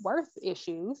self-worth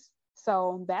issues.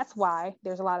 So that's why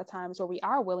there's a lot of times where we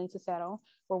are willing to settle,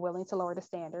 we're willing to lower the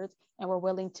standards, and we're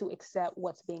willing to accept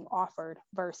what's being offered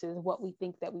versus what we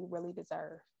think that we really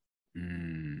deserve.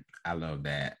 I love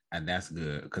that. And that's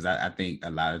good. Because I think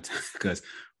a lot of times, because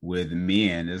with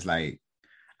men, it's like,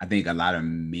 I think a lot of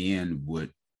men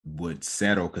would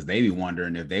settle because they be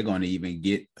wondering if they're going to even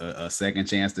get a second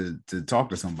chance to talk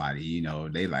to somebody. You know,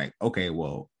 they like, okay,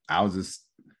 well,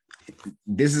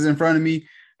 this is in front of me,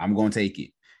 I'm going to take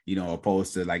it, you know,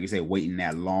 opposed to, like you said, waiting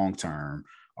that long term.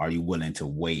 Are you willing to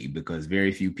wait? Because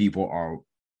very few people are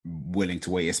willing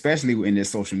to wait, especially in this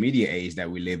social media age that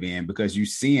we live in, because you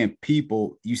seeing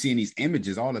these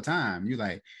images all the time. You're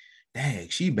like, dang,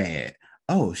 she bad.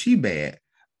 Oh, she bad.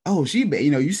 Oh, she bad.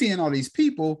 You know, you seeing all these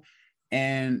people,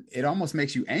 and it almost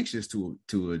makes you anxious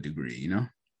to a degree, you know?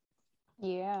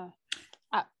 Yeah.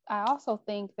 I also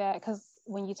think that because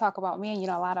when you talk about men, you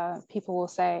know, a lot of people will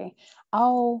say,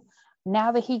 oh,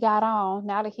 now that he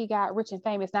got rich and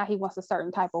famous, now he wants a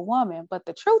certain type of woman. But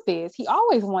the truth is, he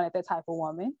always wanted that type of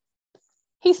woman.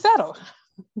 He settled.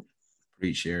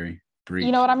 Preach, Sherry. Preach.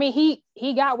 You know what I mean?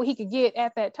 He got what he could get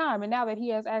at that time. And now that he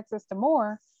has access to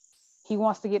more, he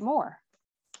wants to get more.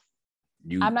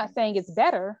 I'm not saying it's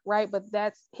better, right? But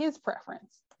that's his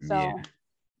preference. So yeah.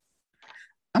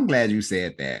 I'm glad you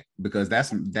said that, because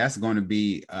that's going to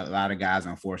be a lot of guys,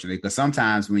 unfortunately, because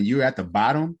sometimes when you're at the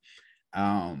bottom,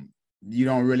 you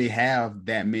don't really have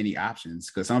that many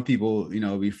options, because some people, you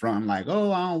know, be fronting like,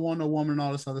 oh, I don't want no woman and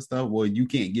all this other stuff. Well, you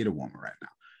can't get a woman right now,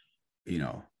 you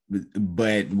know,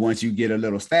 but once you get a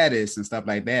little status and stuff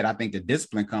like that, I think the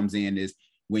discipline comes in is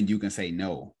when you can say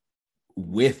no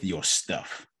with your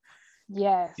stuff.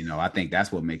 Yes. You know, I think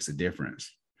that's what makes a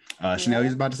difference. Chanel, you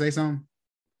was about to say something?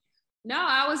 No,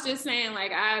 I was just saying,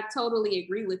 like, I totally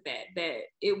agree with that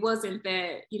it wasn't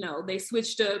that, you know, they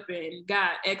switched up and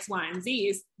got X, Y, and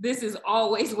Z. This is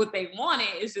always what they wanted.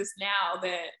 It's just now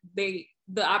that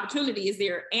the opportunity is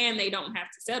there and they don't have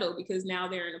to settle because now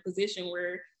they're in a position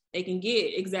where they can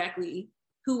get exactly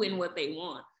who and what they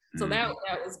want. So that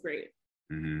was great.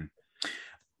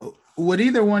 Mm-hmm. Would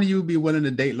either one of you be willing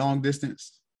to date long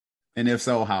distance? And if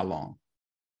so, how long?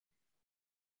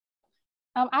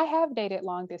 I have dated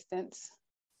long distance.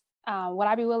 Would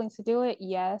I be willing to do it?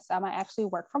 Yes. I actually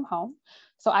work from home,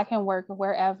 so I can work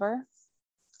wherever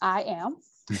I am.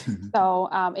 So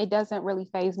it doesn't really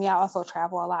faze me. I also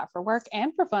travel a lot for work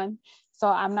and for fun. So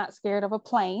I'm not scared of a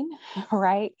plane,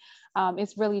 right?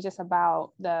 It's really just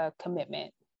about the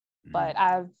commitment. But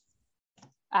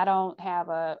I don't have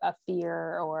a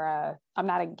fear or I'm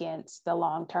not against the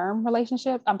long-term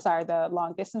relationship. I'm sorry, the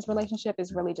long distance relationship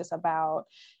is really just about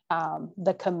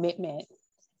the commitment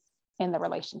in the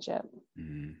relationship.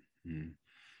 Mm-hmm.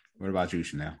 What about you,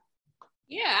 Chanel?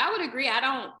 Yeah, I would agree. I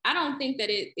don't think that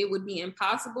it would be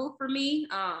impossible for me.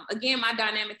 Again, my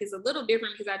dynamic is a little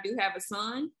different because I do have a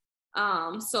son.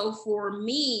 So for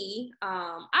me,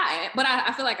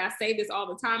 I feel like I say this all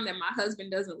the time that my husband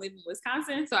doesn't live in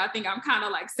Wisconsin. So I think I'm kind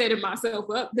of like setting myself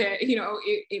up that, you know,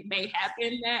 it may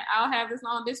happen that I'll have this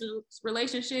long distance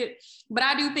relationship. But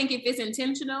I do think if it's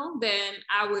intentional, then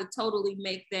I would totally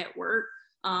make that work.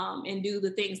 And do the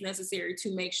things necessary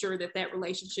to make sure that that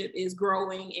relationship is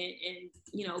growing and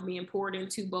you know, being poured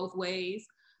into both ways.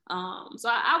 So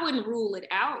I wouldn't rule it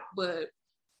out, but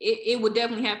it would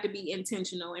definitely have to be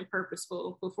intentional and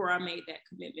purposeful before I made that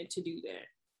commitment to do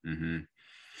that. Mm-hmm.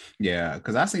 Yeah,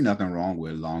 because I see nothing wrong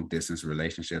with long distance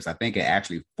relationships. I think it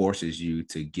actually forces you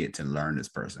to get to learn this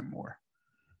person more,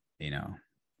 you know,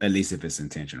 at least if it's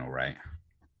intentional, right?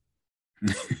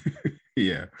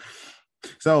 Yeah.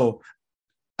 So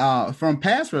from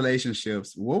past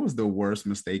relationships, what was the worst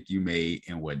mistake you made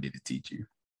and what did it teach you?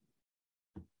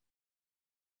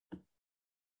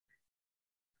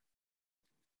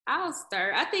 I'll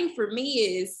start. I think for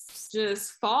me is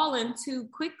just falling too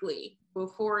quickly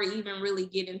before even really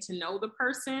getting to know the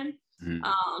person.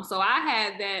 Mm-hmm. So I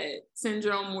had that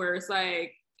syndrome where it's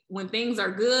like when things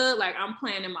are good, like I'm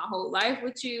planning my whole life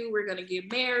with you. We're gonna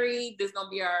get married. This is gonna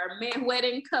be our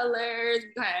wedding colors.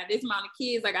 We're gonna have this amount of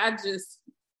kids. Like I just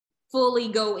fully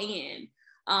go in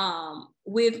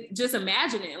with just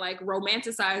imagining, like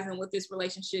romanticizing what this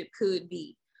relationship could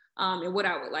be and what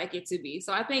I would like it to be.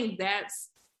 So I think that's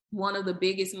one of the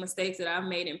biggest mistakes that I've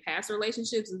made in past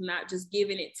relationships, is not just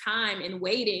giving it time and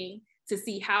waiting to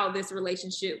see how this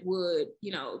relationship would,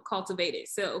 you know, cultivate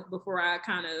itself before I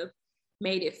kind of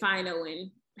made it final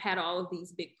and had all of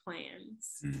these big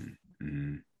plans.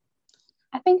 Mm-hmm.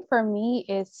 I think for me,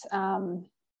 it's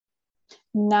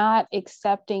not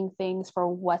accepting things for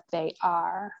what they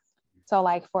are. So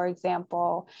like, for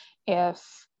example, if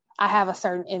I have a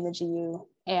certain image of you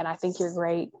and I think you're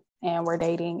great and we're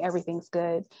dating, everything's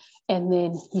good, and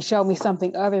then you show me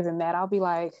something other than that, I'll be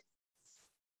like,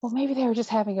 well, maybe they were just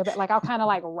having a bit, like I'll kind of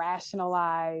like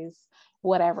rationalize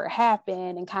whatever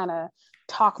happened and kind of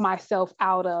talk myself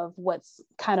out of what's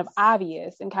kind of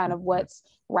obvious and kind of what's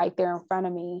right there in front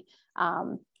of me.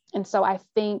 And so I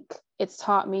think it's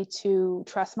taught me to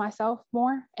trust myself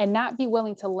more and not be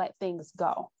willing to let things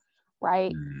go,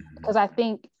 right? Because I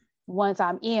think once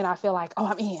I'm in, I feel like, oh,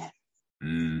 I'm in,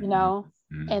 you know,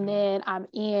 and then I'm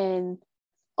in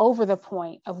over the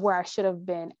point of where I should have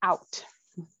been out.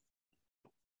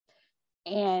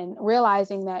 And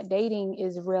realizing that dating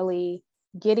is really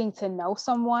getting to know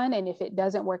someone, and if it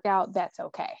doesn't work out, that's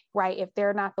okay, right? If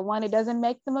they're not the one, it doesn't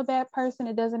make them a bad person,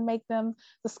 it doesn't make them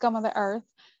the scum of the earth,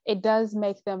 it does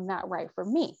make them not right for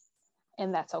me,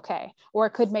 and that's okay. Or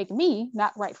it could make me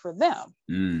not right for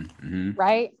them,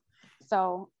 right?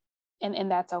 So and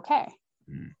that's okay.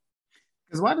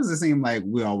 Because why does it seem like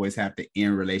we always have to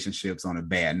end relationships on a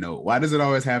bad note? Why does it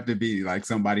always have to be like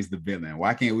somebody's the villain?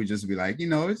 Why can't we just be like, you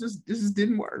know, this just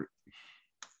didn't work?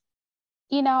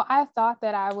 You know, I thought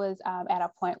that I was at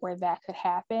a point where that could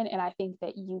happen. And I think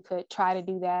that you could try to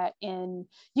do that, and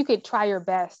you could try your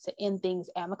best to end things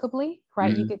amicably,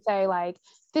 right? You could say like,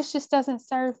 this just doesn't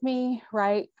serve me,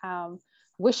 right?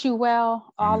 Wish you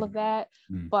well, all of that.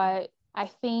 But I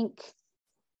think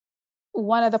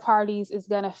one of the parties is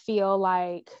going to feel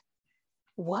like,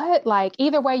 what? Like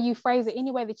either way you phrase it,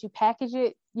 any way that you package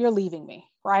it, you're leaving me,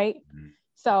 right?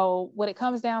 So what it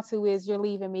comes down to is you're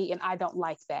leaving me and I don't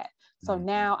like that. So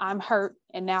now I'm hurt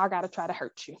and now I got to try to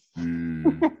hurt you.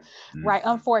 Right.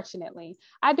 Unfortunately,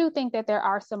 I do think that there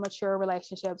are some mature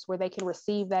relationships where they can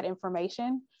receive that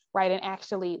information, right, and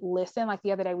actually listen. Like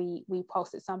the other day, we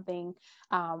posted something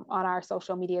on our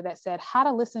social media that said how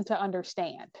to listen to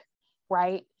understand,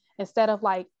 right? Instead of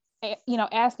like, you know,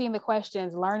 asking the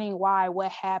questions, learning why,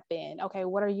 what happened. Okay,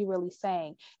 what are you really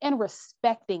saying? And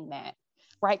respecting that.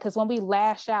 right? Because when we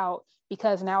lash out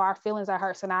because now our feelings are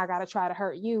hurt, so now I got to try to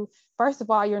hurt you. First of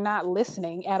all, you're not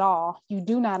listening at all. You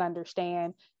do not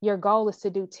understand. Your goal is to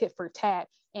do tit for tat.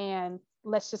 And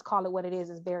let's just call it what it is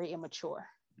very immature,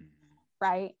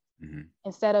 right? Mm-hmm.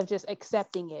 Instead of just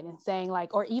accepting it and saying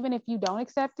like, or even if you don't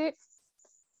accept it,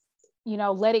 you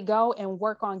know, let it go and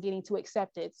work on getting to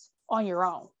acceptance on your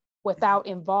own without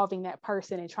involving that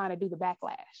person and trying to do the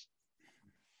backlash.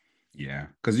 Yeah,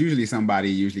 because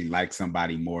somebody likes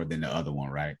somebody more than the other one,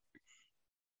 right?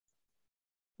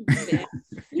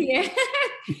 Yeah.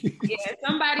 Yeah,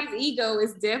 somebody's ego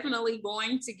is definitely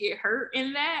going to get hurt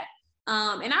in that.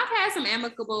 And I've had some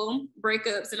amicable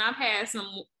breakups, and I've had some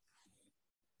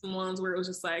ones where it was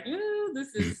just like,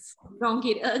 this is gonna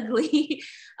get ugly.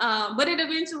 But it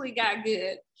eventually got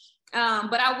good.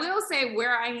 But I will say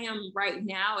where I am right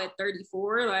now at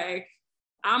 34, like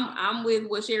I'm with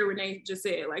what Sherry Renee just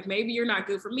said. Like, maybe you're not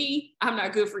good for me, I'm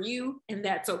not good for you, and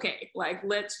that's okay. Like,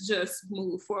 let's just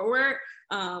move forward,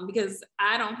 because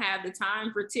I don't have the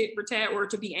time for tit for tat or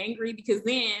to be angry, because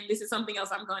then this is something else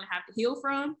I'm going to have to heal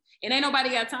from, and ain't nobody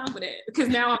got time for that, because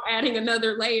now I'm adding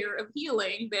another layer of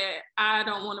healing that I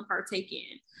don't want to partake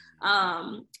in.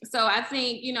 So I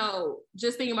think, you know,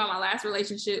 just thinking about my last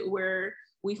relationship where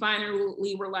we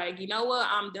finally were like, you know what,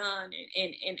 I'm done.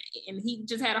 And he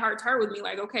just had a heart to heart with me,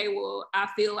 like, okay, well, I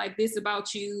feel like this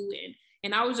about you.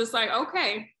 And I was just like,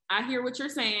 okay, I hear what you're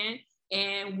saying,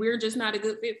 and we're just not a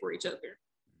good fit for each other.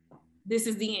 This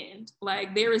is the end.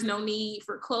 Like, there is no need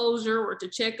for closure or to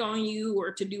check on you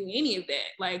or to do any of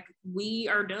that. Like, we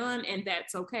are done, and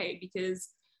that's okay, because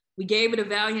we gave it a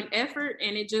valiant effort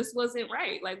and it just wasn't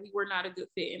right. Like, we were not a good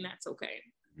fit, and that's okay.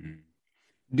 Mm-hmm.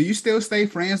 Do you still stay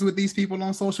friends with these people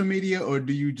on social media, or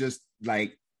do you just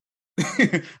like,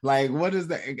 like, what is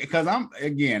that? Because I've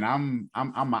been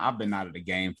out of the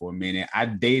game for a minute. I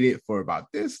dated for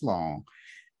about this long,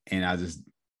 and I just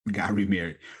got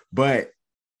remarried. But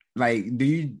like,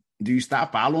 do you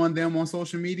stop following them on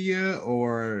social media,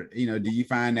 or, you know, do you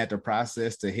find that the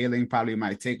process to healing probably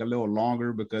might take a little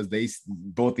longer because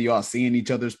both of y'all seeing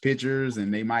each other's pictures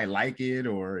and they might like it,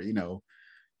 or, you know?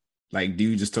 Like, do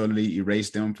you just totally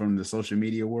erase them from the social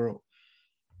media world?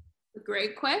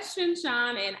 Great question,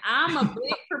 Sean. And I'm a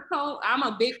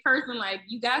big person. Like,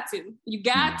 you got to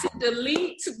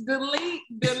delete.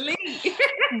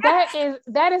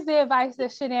 That is the advice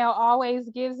that Chanel always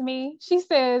gives me. She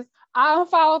says, I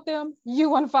unfollowed them, you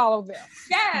unfollow them.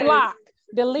 Yes. Block,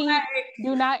 delete,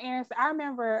 do not answer. I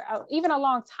remember even a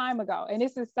long time ago, and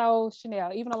this is so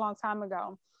Chanel, even a long time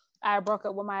ago, I broke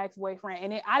up with my ex-boyfriend,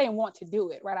 and I didn't want to do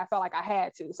it, right? I felt like I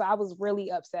had to. So I was really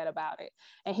upset about it.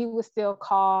 And he would still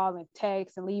call and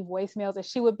text and leave voicemails, and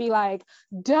she would be like,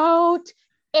 don't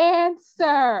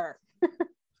answer.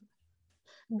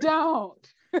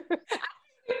 Don't. You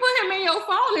put him in your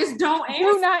phone as don't answer.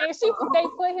 Do not. They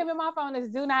put him in my phone as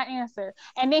do not answer.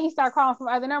 And then he started calling from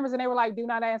other numbers, and they were like, do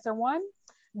not answer 1,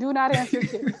 do not answer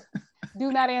 2,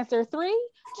 do not answer 3,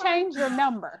 change your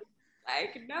number.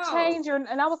 Like, no.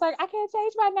 And I was like, I can't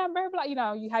change my number, but you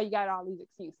know, how you got all these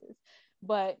excuses.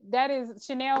 But that is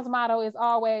Chanel's motto is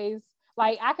always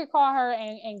like, I could call her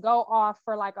and go off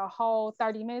for like a whole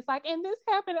 30 minutes, like, and this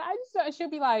happened. She'll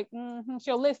be like,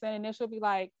 she'll listen, and then she'll be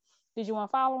like, did you want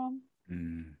to follow him?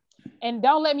 And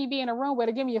don't let me be in a room with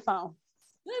her. Give me your phone.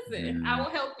 Listen, I will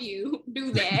help you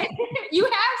do that. You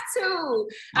have to.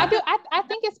 I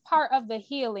think it's part of the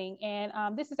healing.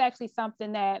 And this is actually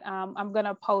something that I'm going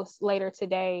to post later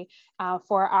today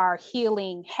for our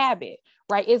healing habit,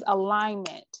 right? Is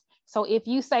alignment. So if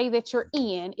you say that you're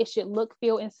in, it should look,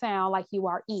 feel, and sound like you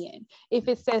are in. If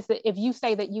you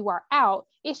say that you are out,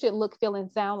 it should look, feel,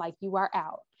 and sound like you are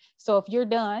out. So if you're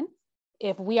done,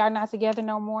 if we are not together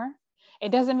no more, it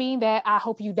doesn't mean that I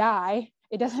hope you die.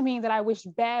 It doesn't mean that I wish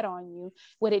bad on you.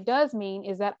 What it does mean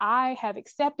is that I have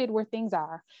accepted where things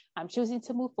are. I'm choosing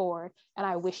to move forward, and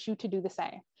I wish you to do the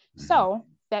same. So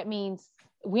that means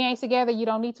we ain't together. You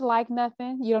don't need to like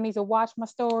nothing. You don't need to watch my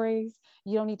stories.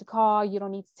 You don't need to call. You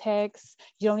don't need to text.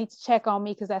 You don't need to check on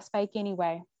me, because that's fake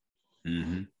anyway.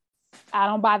 I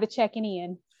don't buy the checking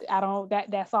in.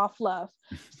 That's all fluff.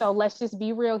 So let's just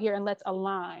be real here, and let's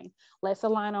align. Let's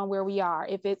align on where we are.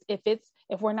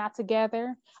 If we're not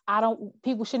together,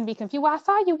 people shouldn't be confused. Well, I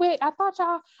saw you I thought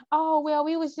y'all,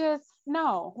 we was just,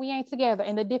 no, we ain't together.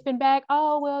 And the dipping back,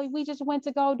 we just went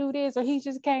to go do this, or he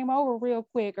just came over real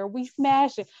quick, or we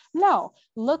smashed it. No,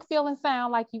 look, feel, and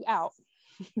sound like you out.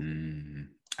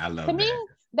 I love to me,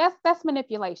 that's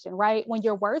manipulation, right? When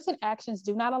your words and actions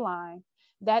do not align,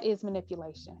 that is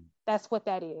manipulation. That's what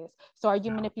that is. So are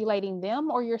you manipulating them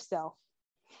or yourself?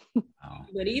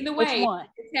 But either way,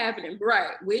 it's happening,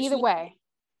 right? Either way.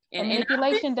 And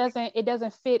manipulation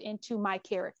doesn't fit into my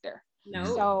character. No.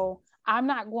 So I'm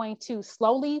not going to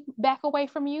slowly back away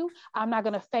from you. I'm not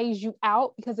going to phase you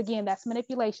out, because again, that's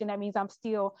manipulation. That means I'm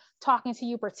still talking to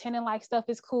you, pretending like stuff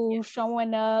is cool,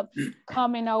 showing up,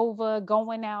 coming over,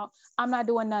 going out. I'm not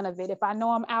doing none of it. If I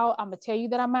know I'm out, I'm going to tell you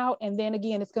that I'm out. And then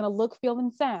again, it's going to look, feel,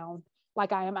 and sound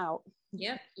like I am out.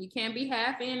 Yep. You can't be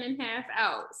half in and half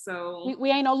out. So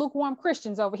we ain't no lukewarm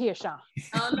Christians over here, Sean.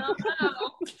 Oh, no.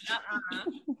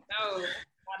 No,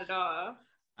 not at all.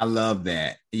 I love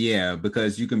that. Yeah,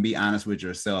 because you can be honest with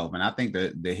yourself. And I think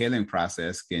that the healing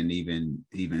process can even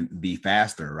be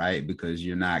faster, right? Because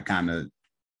you're not kind of,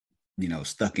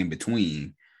 stuck in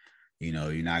between.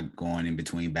 You're not going in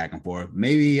between back and forth.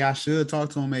 Maybe I should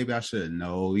talk to him. Maybe I shouldn't.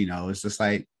 No, it's just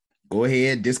like, go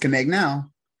ahead, disconnect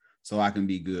now so I can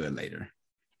be good later.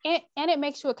 And it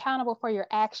makes you accountable for your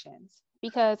actions.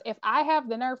 Because if I have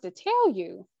the nerve to tell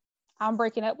you I'm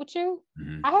breaking up with you,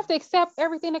 I have to accept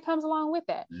everything that comes along with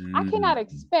that. I cannot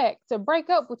expect to break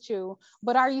up with you,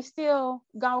 but are you still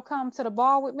gonna come to the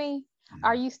bar with me?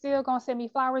 Are you still gonna send me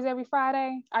flowers every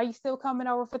Friday? Are you still coming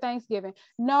over for Thanksgiving?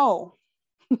 No.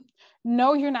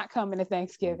 No, you're not coming to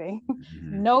Thanksgiving.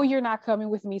 No, you're not coming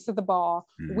with me to the ball.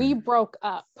 We broke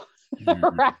up.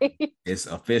 Right? It's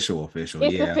official. It's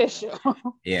official.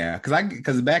 Yeah,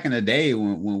 because back in the day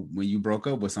when you broke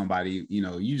up with somebody,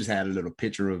 you just had a little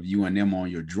picture of you and them on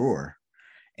your drawer,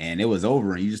 and it was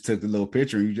over, and you just took the little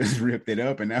picture and you just ripped it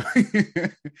up, and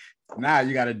now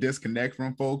you got to disconnect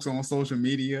from folks on social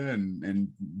media and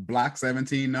block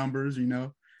 17 numbers.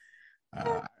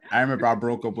 I remember I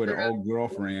broke up with an old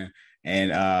girlfriend,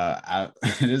 and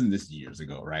this is years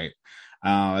ago, right?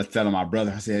 I was telling my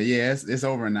brother, I said, yeah, it's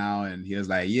over now. And he was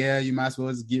like, yeah, you might as well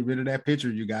just get rid of that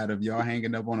picture you got of y'all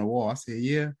hanging up on the wall. I said,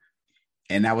 yeah.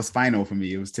 And that was final for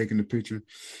me. It was taking the picture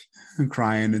and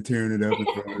crying and tearing it up and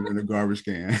throwing it in the garbage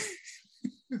can.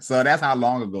 So that's how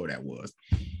long ago that was.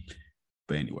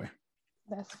 But anyway.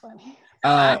 That's funny.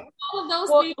 All of those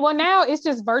things. Well, now it's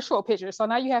just virtual pictures. So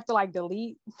now you have to like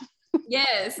delete.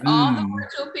 Yes, all the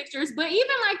virtual pictures, but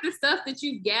even like the stuff that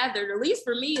you've gathered, at least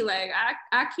for me, like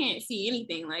I can't see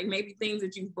anything, like maybe things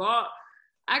that you bought,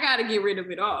 I got to get rid of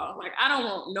it all. Like I don't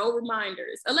want no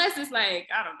reminders, unless it's like,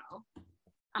 I don't know,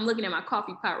 I'm looking at my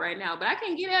coffee pot right now, but I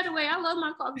can't get out of the way. I love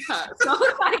my coffee pot. So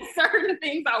it's like certain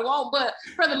things I won't, but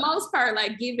for the most part,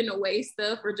 like giving away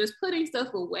stuff or just putting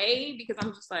stuff away, because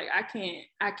I'm just like, I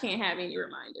can't have any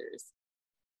reminders.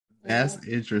 That's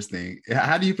interesting.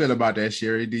 How do you feel about that,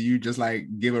 Sherry? Do you just like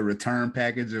give a return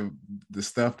package of the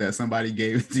stuff that somebody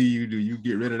gave to you? Do you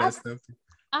get rid of that stuff?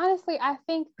 Honestly, I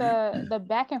think the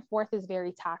back and forth is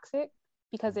very toxic,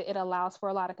 because it allows for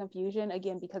a lot of confusion,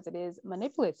 again, because it is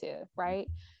manipulative, right?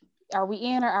 Are we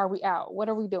in or are we out? What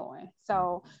are we doing?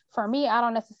 So for me, I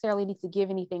don't necessarily need to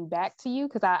give anything back to you,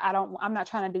 because I'm not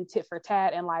trying to do tit for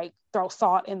tat and like throw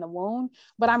salt in the wound,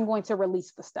 but I'm going to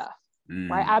release the stuff.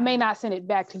 Right. I may not send it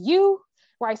back to you.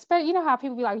 Right. You know how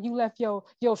people be like, you left your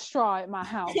straw at my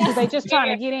house because they just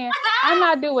trying to get in. I'm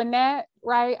not doing that.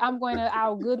 Right.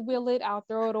 I'll goodwill it. I'll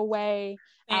throw it away.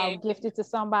 I'll gift it to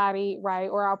somebody. Right.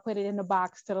 Or I'll put it in the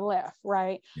box to the left.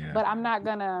 Right. Yeah. But I'm not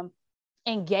going to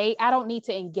engage. I don't need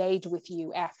to engage with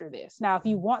you after this. Now, if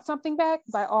you want something back,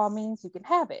 by all means, you can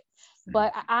have it.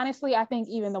 But honestly, I think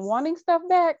even the wanting stuff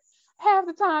back, half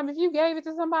the time, if you gave it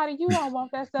to somebody, you don't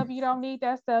want that stuff, you don't need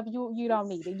that stuff, you don't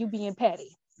need it, you being petty.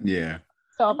 Yeah.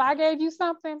 So if I gave you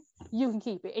something, you can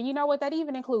keep it. And you know what, that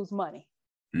even includes money.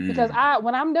 Because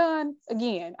when I'm done,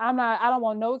 again, I don't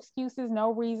want no excuses,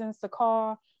 no reasons to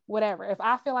call, whatever. If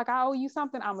I feel like I owe you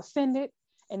something, I'm gonna send it,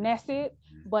 and that's it.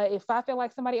 But if I feel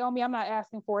like somebody owe me, I'm not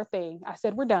asking for a thing. I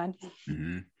said we're done.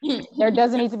 There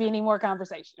doesn't need to be any more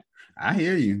conversation. I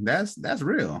hear you. That's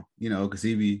real, because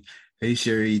he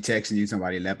texting you,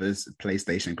 somebody left his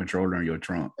PlayStation controller in your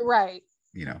trunk. Right.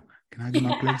 Can I get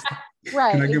my PlayStation?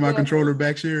 Right. Can I get my controller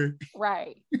back, Sherry?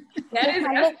 Right.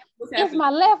 It's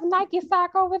my left Nike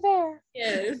sock over there.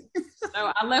 Yes.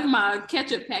 So I left my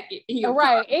ketchup packet in your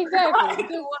right. Exactly.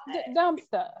 Dumb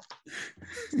stuff.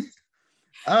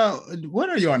 What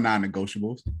are your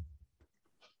non-negotiables?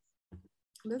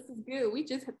 This is good. We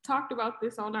just talked about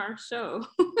this on our show.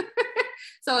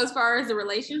 So as far as the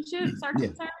relationships are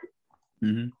concerned.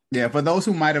 Mm-hmm. Yeah, for those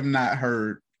who might have not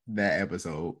heard that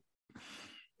episode.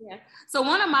 Yeah. So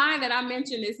one of mine that I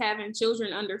mentioned is having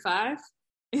children under 5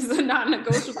 is a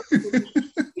non-negotiable.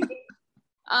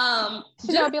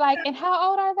 She'll be like, and how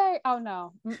old are they? Oh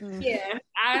no. Mm-mm. Yeah,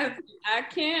 I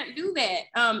can't do that.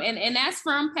 And that's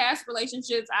from past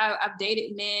relationships. I've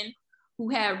dated men who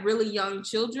have really young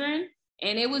children,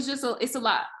 and it was just it's a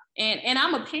lot. And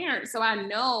I'm a parent, so I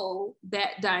know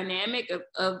that dynamic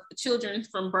of children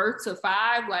from birth to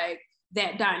 5, like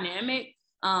that dynamic,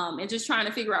 and just trying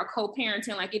to figure out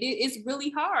co-parenting, like it's really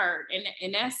hard.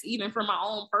 And that's even from my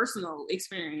own personal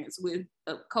experience with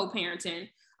co-parenting.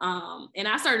 And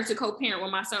I started to co-parent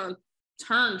when my son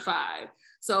turned 5.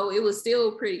 So it was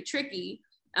still pretty tricky.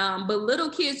 But little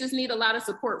kids just need a lot of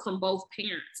support from both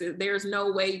parents. There's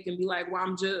no way you can be like, well,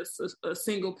 I'm just a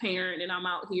single parent and I'm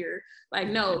out here. Like,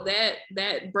 no,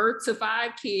 that birth to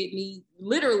 5 kid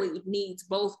literally needs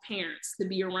both parents to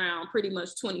be around pretty much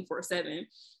 24/7.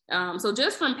 So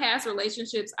just from past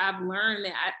relationships, I've learned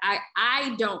that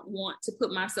I don't want to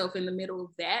put myself in the middle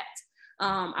of that.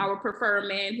 I would prefer a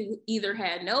man who either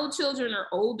had no children or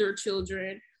older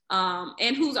children,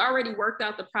 and who's already worked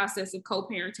out the process of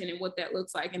co-parenting and what that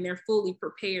looks like, and they're fully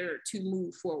prepared to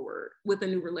move forward with a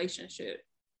new relationship.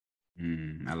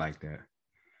 I like that.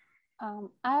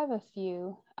 I have a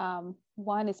few.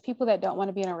 One is people that don't want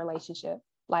to be in a relationship.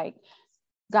 Like,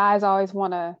 guys always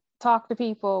want to talk to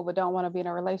people but don't want to be in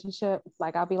a relationship.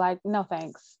 Like, I'll be like, no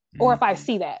thanks. Or if I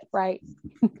see that, right?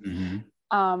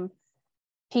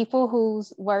 People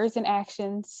whose words and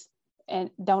actions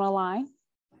don't align.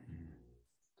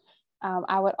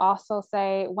 I would also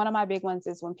say one of my big ones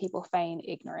is when people feign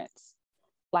ignorance.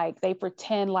 Like, they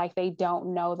pretend like they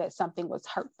don't know that something was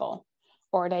hurtful,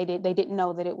 or they didn't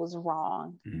know that it was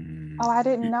wrong. Oh, I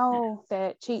didn't know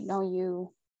that cheating on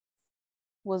you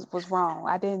was wrong.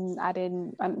 I didn't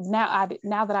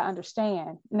now that I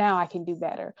understand, now I can do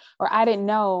better. Or I didn't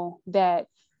know that,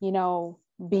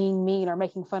 being mean or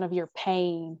making fun of your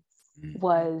pain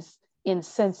was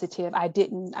insensitive. I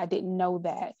didn't know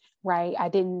that, right? I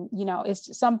didn't, it's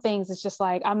just, some things it's just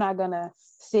like, I'm not gonna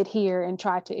sit here and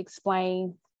try to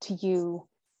explain to you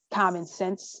common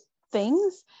sense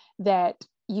things that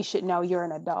you should know. You're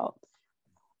an adult.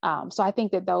 So I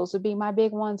think that those would be my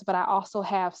big ones, but I also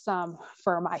have some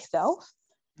for myself,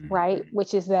 right?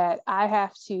 Which is that I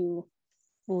have to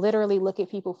literally look at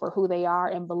people for who they are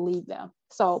and believe them.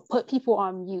 So put people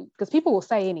on mute, because people will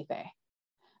say anything,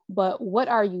 but what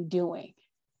are you doing?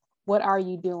 What are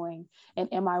you doing?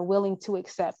 And am I willing to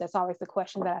accept? That's always the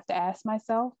question that I have to ask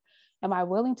myself. Am I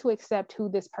willing to accept who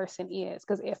this person is?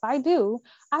 Because if I do,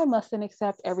 I mustn't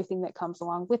accept everything that comes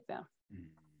along with them.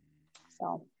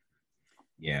 So.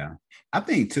 Yeah, I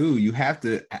think too,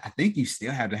 I think you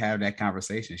still have to have that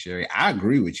conversation, Sherry. I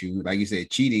agree with you. Like you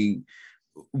said, cheating,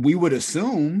 we would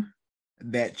assume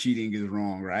that cheating is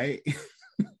wrong, right?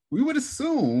 We would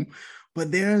assume,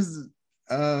 but there's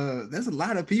a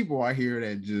lot of people out here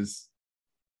that just.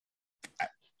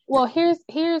 Well,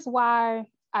 here's why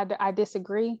I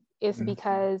disagree. It's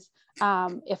because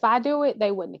if I do it,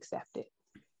 they wouldn't accept it.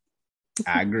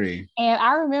 I agree. And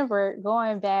I remember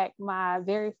going back, my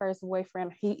very first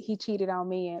boyfriend, he cheated on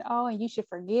me, and you should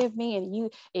forgive me.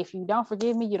 And if you don't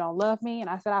forgive me, you don't love me. And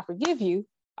I said, I forgive you.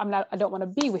 I don't want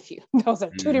to be with you. Those are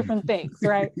two different things,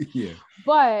 right? Yeah.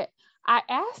 But I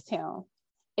asked him,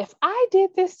 if I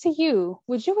did this to you,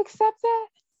 would you accept that?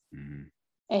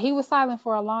 And he was silent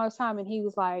for a long time. And he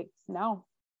was like, no,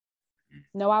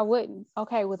 I wouldn't.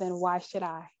 Okay, well then why should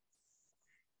I?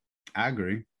 I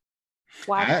agree.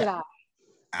 Why should I?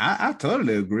 I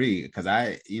totally agree, because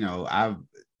I've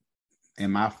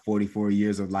in my 44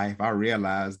 years of life, I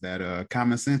realized that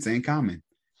common sense ain't common.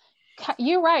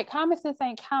 You're right. Common sense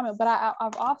ain't common, but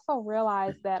I've also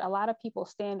realized that a lot of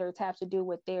people's standards have to do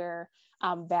with their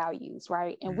values,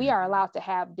 right? And we are allowed to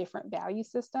have different value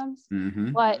systems.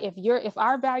 But if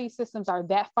our value systems are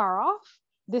that far off,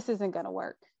 this isn't going to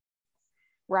work.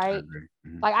 Right?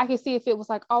 Like, I could see if it was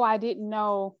like, oh, I didn't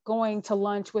know going to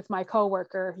lunch with my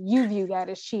coworker, you view that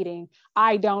as cheating.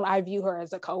 I don't. I view her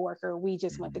as a coworker. We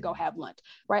just went to go have lunch,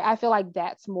 right? I feel like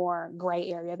that's more gray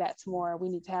area. That's more, we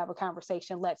need to have a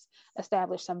conversation. Let's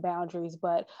establish some boundaries.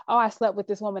 But, oh, I slept with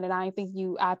this woman and I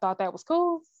thought that was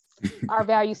cool. Our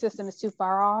value system is too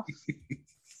far off.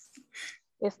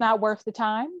 It's not worth the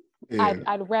time. Yeah.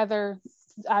 I'd rather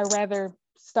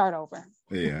start over.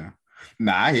 Yeah.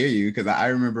 No, I hear you, because I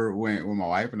remember when my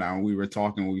wife and we were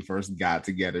talking when we first got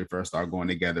together, first started going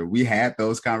together, we had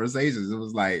those conversations. It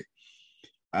was like,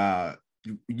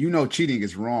 cheating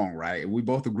is wrong, right? We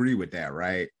both agree with that,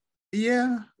 right?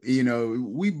 Yeah.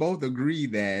 We both agree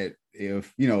that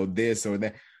if, this or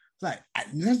that, it's like,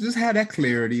 let's just have that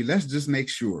clarity. Let's just make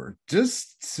sure,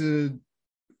 just to,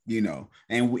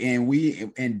 and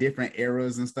we in different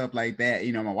eras and stuff like that.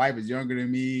 My wife is younger than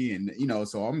me, and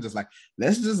so I'm just like,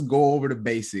 let's just go over the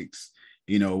basics.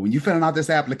 When you're filling out this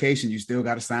application, you still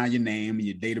got to sign your name and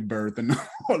your date of birth and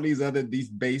all these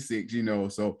basics.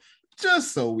 So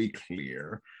just so we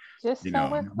clear. Just so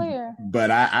we're clear.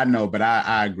 But I know, but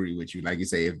I agree with you. Like you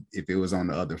say, if it was on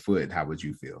the other foot, how would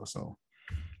you feel? So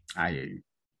I hear you.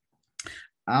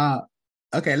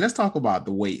 Okay, let's talk about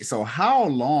the wait. So how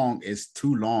long is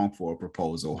too long for a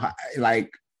proposal? Like,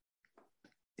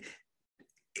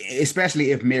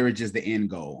 especially if marriage is the end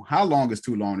goal, how long is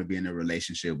too long to be in a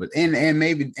relationship with, and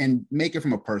maybe, and make it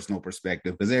from a personal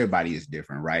perspective, because everybody is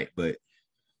different, right? But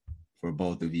for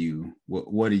both of you,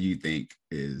 what do you think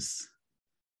is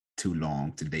too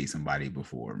long to date somebody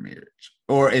before marriage?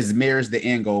 Or is marriage the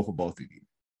end goal for both of you?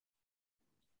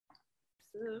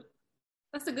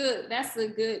 That's a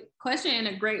good question and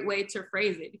a great way to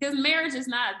phrase it, because marriage is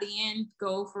not the end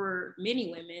goal for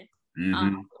many women.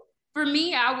 Mm-hmm. For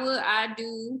me, I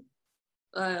do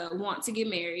want to get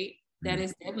married. That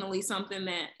is definitely something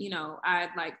that, I'd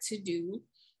like to do.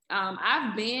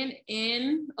 I've been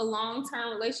in a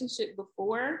long-term relationship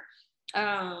before.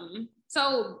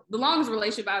 So the longest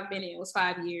relationship I've been in was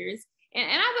 5 years. And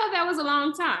I thought that was a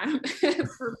long time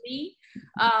for me,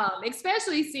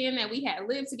 especially seeing that we had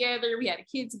lived together, we had a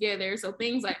kid together. So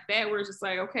things like that were just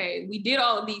like, okay, we did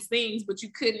all of these things, but you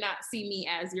could not see me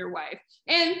as your wife.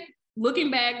 And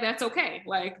looking back, that's okay.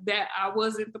 Like that, I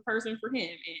wasn't the person for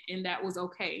him, and that was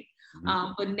okay.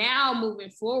 But now moving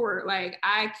forward, like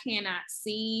I cannot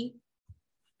see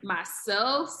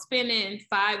myself spending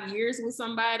 5 years with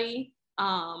somebody,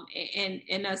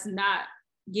 and us not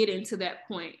getting to that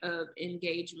point of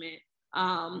engagement.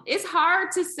 It's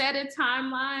hard to set a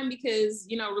timeline because,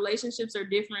 relationships are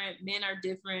different, men are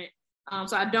different.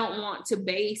 So I don't want to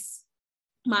base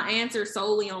my answer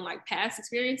solely on like past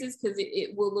experiences, because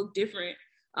it will look different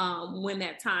when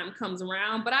that time comes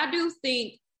around. But I do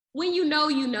think when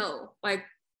like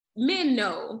men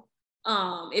know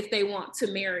if they want to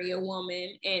marry a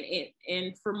woman,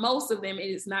 and for most of them, it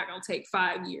is not going to take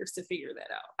 5 years to figure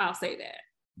that out. I'll say that.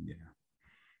 Yeah.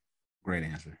 Great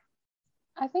answer.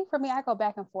 I think for me, I go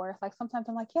back and forth. Like sometimes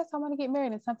I'm like, yes, I want to get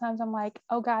married. And sometimes I'm like,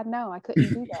 oh God, no, I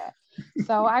couldn't do that.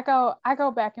 So I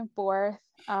go back and forth.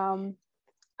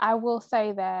 I will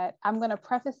say that I'm going to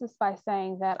preface this by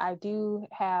saying that I do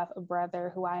have a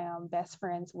brother who I am best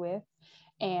friends with.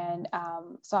 And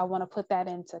so I want to put that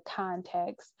into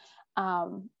context.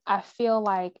 I feel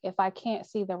like if I can't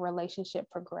see the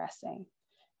relationship progressing,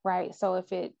 right? So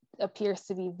if it appears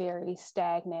to be very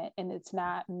stagnant and it's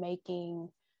not making,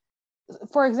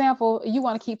 for example, you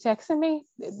want to keep texting me,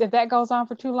 if that goes on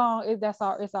for too long, it's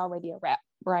already a wrap,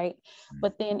 right?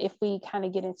 But then if we kind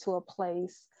of get into a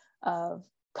place of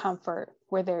comfort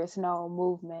where there's no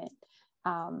movement,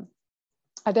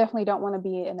 I definitely don't want to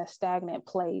be in a stagnant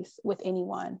place with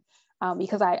anyone,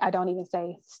 because I don't even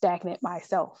say stagnant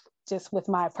myself, just with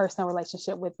my personal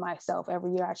relationship with myself.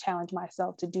 Every year I challenge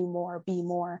myself to do more, be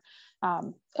more,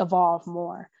 evolve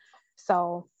more.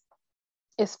 So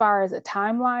as far as a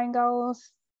timeline goes,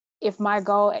 if my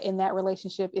goal in that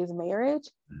relationship is marriage,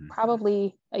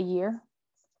 probably a year.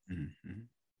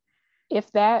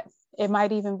 If that, it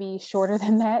might even be shorter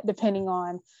than that, depending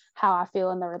on how I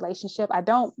feel in the relationship. I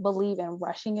don't believe in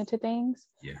rushing into things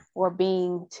or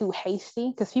being too hasty,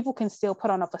 because people can still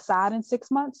put on a facade in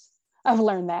 6 months. I've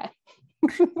learned that.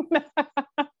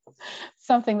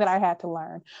 Something that I had to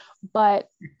learn. But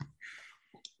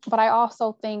I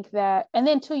also think that, and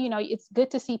then too, it's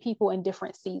good to see people in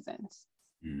different seasons.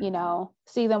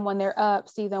 See them when they're up,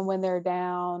 see them when they're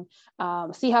down,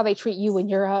 see how they treat you when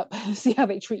you're up, see how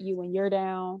they treat you when you're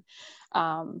down.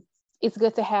 It's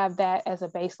good to have that as a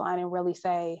baseline and really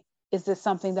say, is this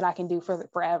something that I can do for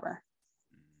forever?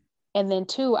 And then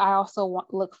two, I also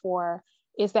look for,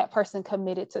 is that person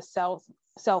committed to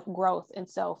self-growth and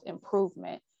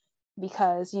self-improvement?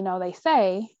 Because, they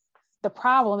say the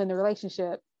problem in the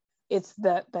relationship, it's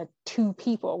the two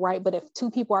people, right? But if two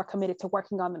people are committed to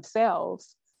working on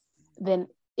themselves, then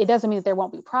it doesn't mean that there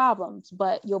won't be problems,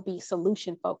 but you'll be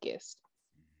solution focused.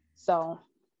 So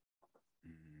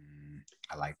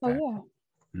I like that.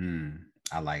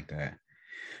 I like that.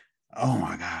 Oh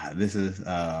my God, this has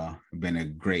been a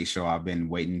great show. I've been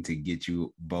waiting to get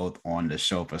you both on the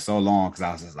show for so long, because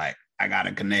I was just like, I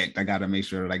gotta connect. I gotta make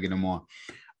sure that I get them on.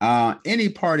 Any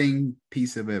parting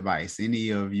piece of advice, any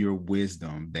of your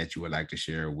wisdom that you would like to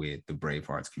share with the Brave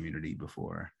Hearts community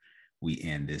before we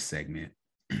end this segment?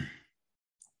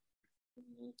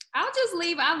 I'll just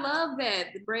leave. I love that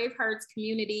the Brave Hearts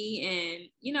community,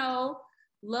 and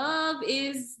love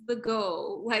is the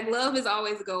goal. Like love is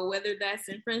always the goal, whether that's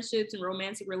in friendships and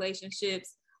romantic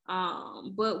relationships.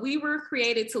 But we were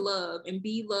created to love and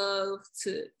be loved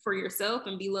for yourself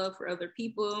and be loved for other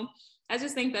people. I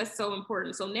just think that's so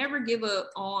important. So never give up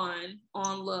on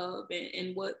love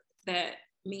and what that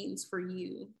means for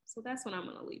you. So that's what I'm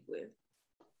going to leave with.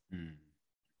 Mm.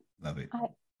 Love it.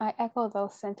 I echo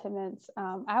those sentiments.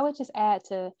 I would just add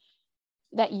to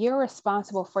that you're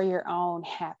responsible for your own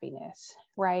happiness,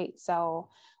 right? So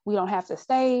we don't have to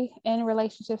stay in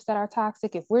relationships that are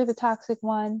toxic. If we're the toxic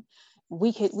one,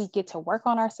 we get to work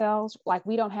on ourselves. Like,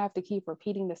 we don't have to keep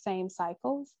repeating the same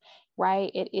cycles,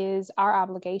 right? It is our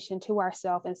obligation to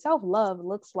ourselves, and self-love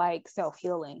looks like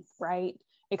self-healing, right?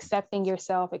 Accepting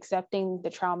yourself, accepting the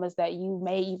traumas that you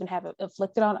may even have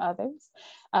inflicted on others,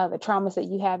 the traumas that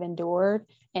you have endured,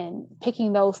 and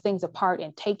picking those things apart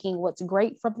and taking what's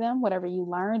great from them, whatever you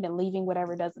learned, and leaving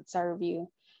whatever doesn't serve you.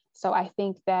 So I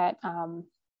think that the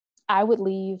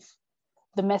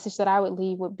message that I would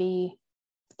leave would be,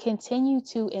 continue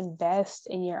to invest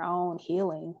in your own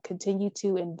healing, continue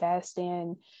to invest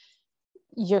in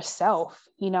yourself.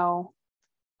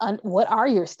 What are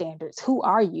your standards? Who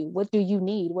are you? What do you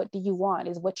need? What do you want?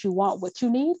 Is what you want what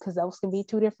you need? Because those can be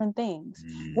two different things.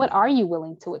 What are you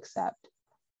willing to accept?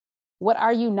 What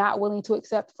are you not willing to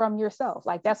accept from yourself?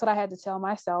 Like, that's what I had to tell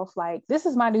myself. Like, this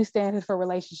is my new standard for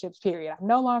relationships, period. I'm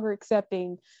no longer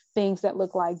accepting things that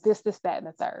look like this, that, and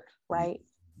the third, right?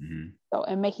 Mm-hmm. So,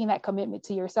 and making that commitment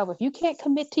to yourself. If you can't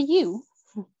commit to you,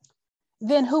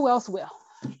 then who else will?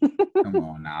 Come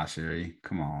on now, Sherry.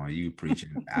 Come on, you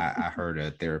preaching. I heard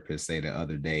a therapist say the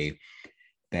other day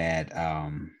that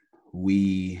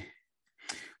we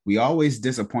always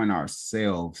disappoint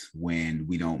ourselves when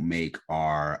we don't make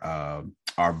our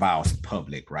vows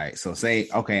public, right? So say,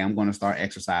 okay, I'm going to start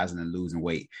exercising and losing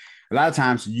weight. A lot of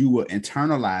times you will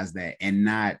internalize that and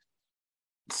not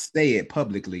say it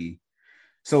publicly.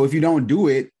 So if you don't do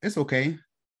it, it's okay.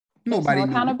 Nobody no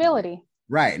accountability.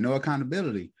 Right, no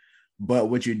accountability.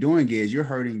 But what you're doing is you're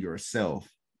hurting yourself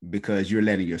because you're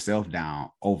letting yourself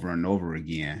down over and over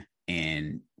again.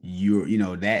 And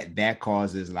that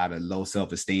causes a lot of low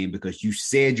self-esteem because you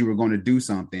said you were going to do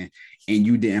something and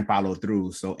you didn't follow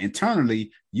through. So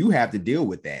internally, you have to deal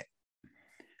with that.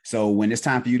 So when it's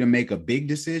time for you to make a big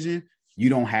decision, you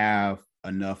don't have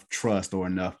enough trust or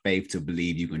enough faith to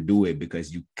believe you can do it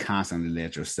because you constantly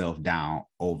let yourself down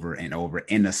over and over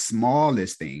in the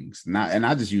smallest things. And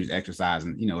I just use exercise,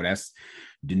 and that's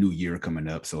the new year coming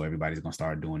up, so everybody's gonna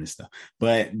start doing this stuff.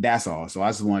 But that's all. So I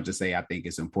just wanted to say I think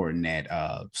it's important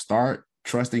that start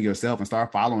trusting yourself and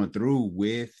start following through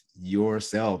with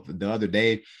yourself. The other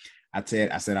day I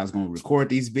said I was going to record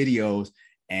these videos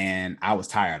and I was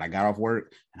tired. I got off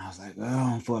work and I was like, oh,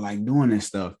 I don't feel like doing this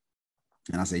stuff.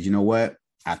 And I said, you know what?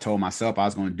 I told myself I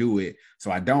was going to do it.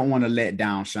 So I don't want to let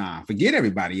down shine. Forget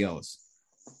everybody else.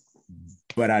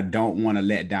 But I don't want to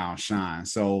let down shine.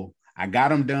 So I got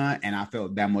them done and I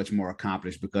felt that much more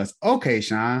accomplished because, okay,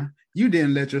 Sean, you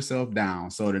didn't let yourself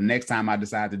down. So the next time I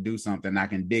decide to do something, I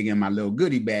can dig in my little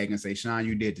goodie bag and say, Sean,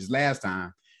 you did this last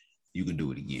time. You can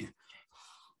do it again.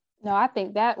 No, I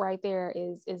think that right there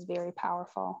is very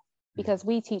powerful because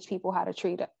we teach people how to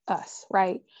treat us,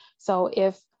 right? So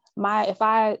if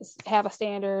I have a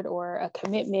standard or a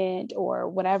commitment or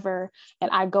whatever, and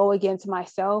I go against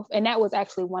myself, and that was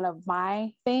actually one of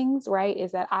my things, right?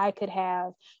 Is that I could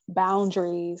have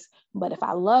boundaries, but if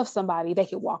I love somebody, they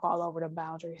could walk all over the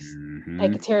boundaries. Mm-hmm. They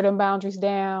could tear them boundaries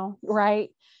down,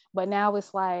 right? But now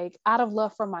it's like, out of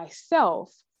love for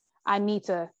myself, I need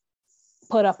to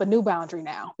put up a new boundary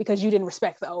now because you didn't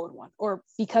respect the old one, or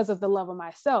because of the love of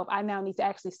myself, I now need to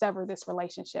actually sever this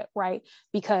relationship, right?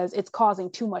 Because it's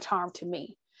causing too much harm to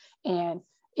me. And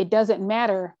it doesn't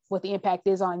matter what the impact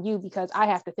is on you because I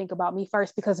have to think about me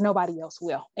first because nobody else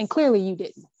will. And clearly you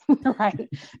didn't, right?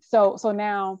 So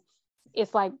now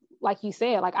it's like you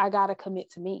said, like I got to commit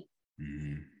to me.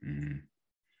 Mm-hmm.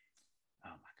 Oh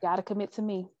got to commit to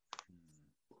me.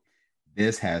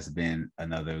 This has been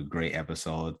another great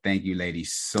episode. Thank you,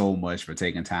 ladies, so much for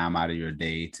taking time out of your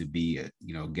day to be a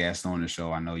guest on the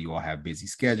show. I know you all have busy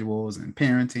schedules and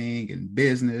parenting and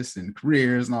business and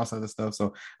careers and all sorts of stuff.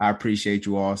 So I appreciate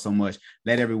you all so much.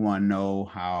 Let everyone know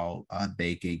how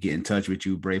they can get in touch with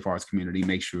you, Brave Hearts community.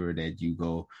 Make sure that you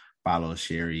go follow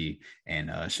Sherry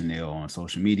and Chanel on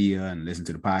social media and listen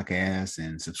to the podcast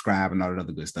and subscribe and all that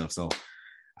other good stuff. So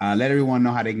let everyone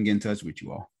know how they can get in touch with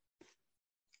you all.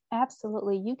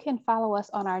 Absolutely. You can follow us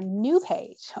on our new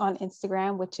page on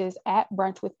Instagram, which is at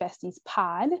Brunch with Besties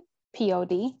Pod,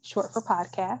 POD, short for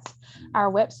podcast. Our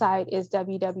website is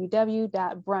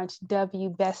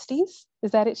www.brunchwbesties.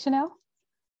 Is that it, Chanel?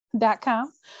 .com.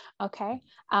 Okay.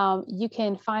 You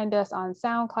can find us on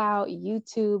SoundCloud,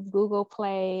 YouTube, Google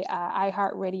Play,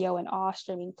 iHeartRadio, and all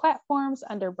streaming platforms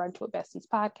under Brunch with Besties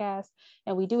podcast.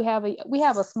 And we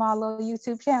have a small little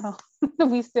YouTube channel.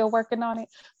 We still working on it,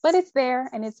 but it's there,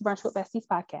 and it's Brunch with Besties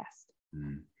podcast.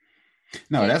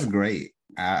 No, that's great.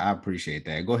 I appreciate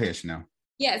that. Go ahead, Chanel.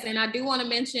 Yes, and I do want to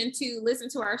mention to listen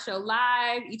to our show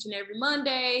live each and every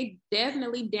Monday.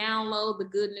 Definitely download the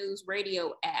Good News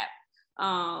Radio app.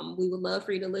 We would love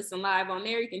for you to listen live on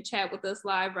there. You can chat with us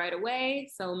live right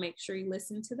away. So make sure you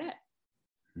listen to that.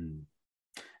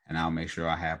 And I'll make sure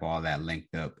I have all that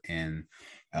linked up in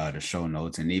the show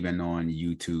notes, and even on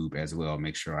YouTube as well.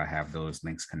 Make sure I have those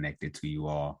links connected to you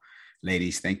all.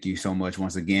 Ladies, thank you so much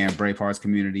once again. Brave Hearts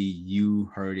community, you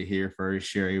heard it here first.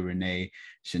 Sherry, Renee,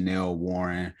 Chanel,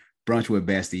 Warren, Brunch with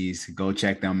Besties. Go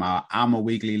check them out. I'm a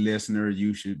weekly listener.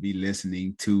 You should be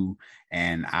listening to,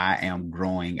 and I am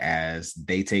growing as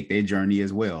they take their journey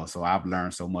as well. So I've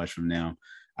learned so much from them.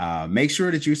 Make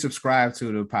sure that you subscribe to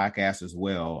the podcast as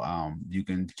well. You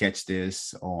can catch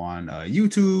this on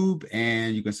YouTube,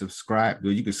 and you can subscribe.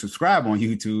 You can subscribe on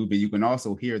YouTube, and you can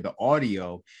also hear the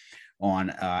audio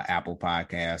on Apple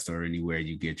Podcasts or anywhere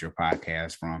you get your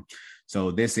podcast from.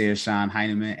 So this is Sean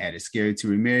Heineman at It's Scary to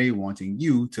Remarry, wanting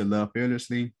you to love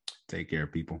fearlessly. Take care,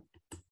 people.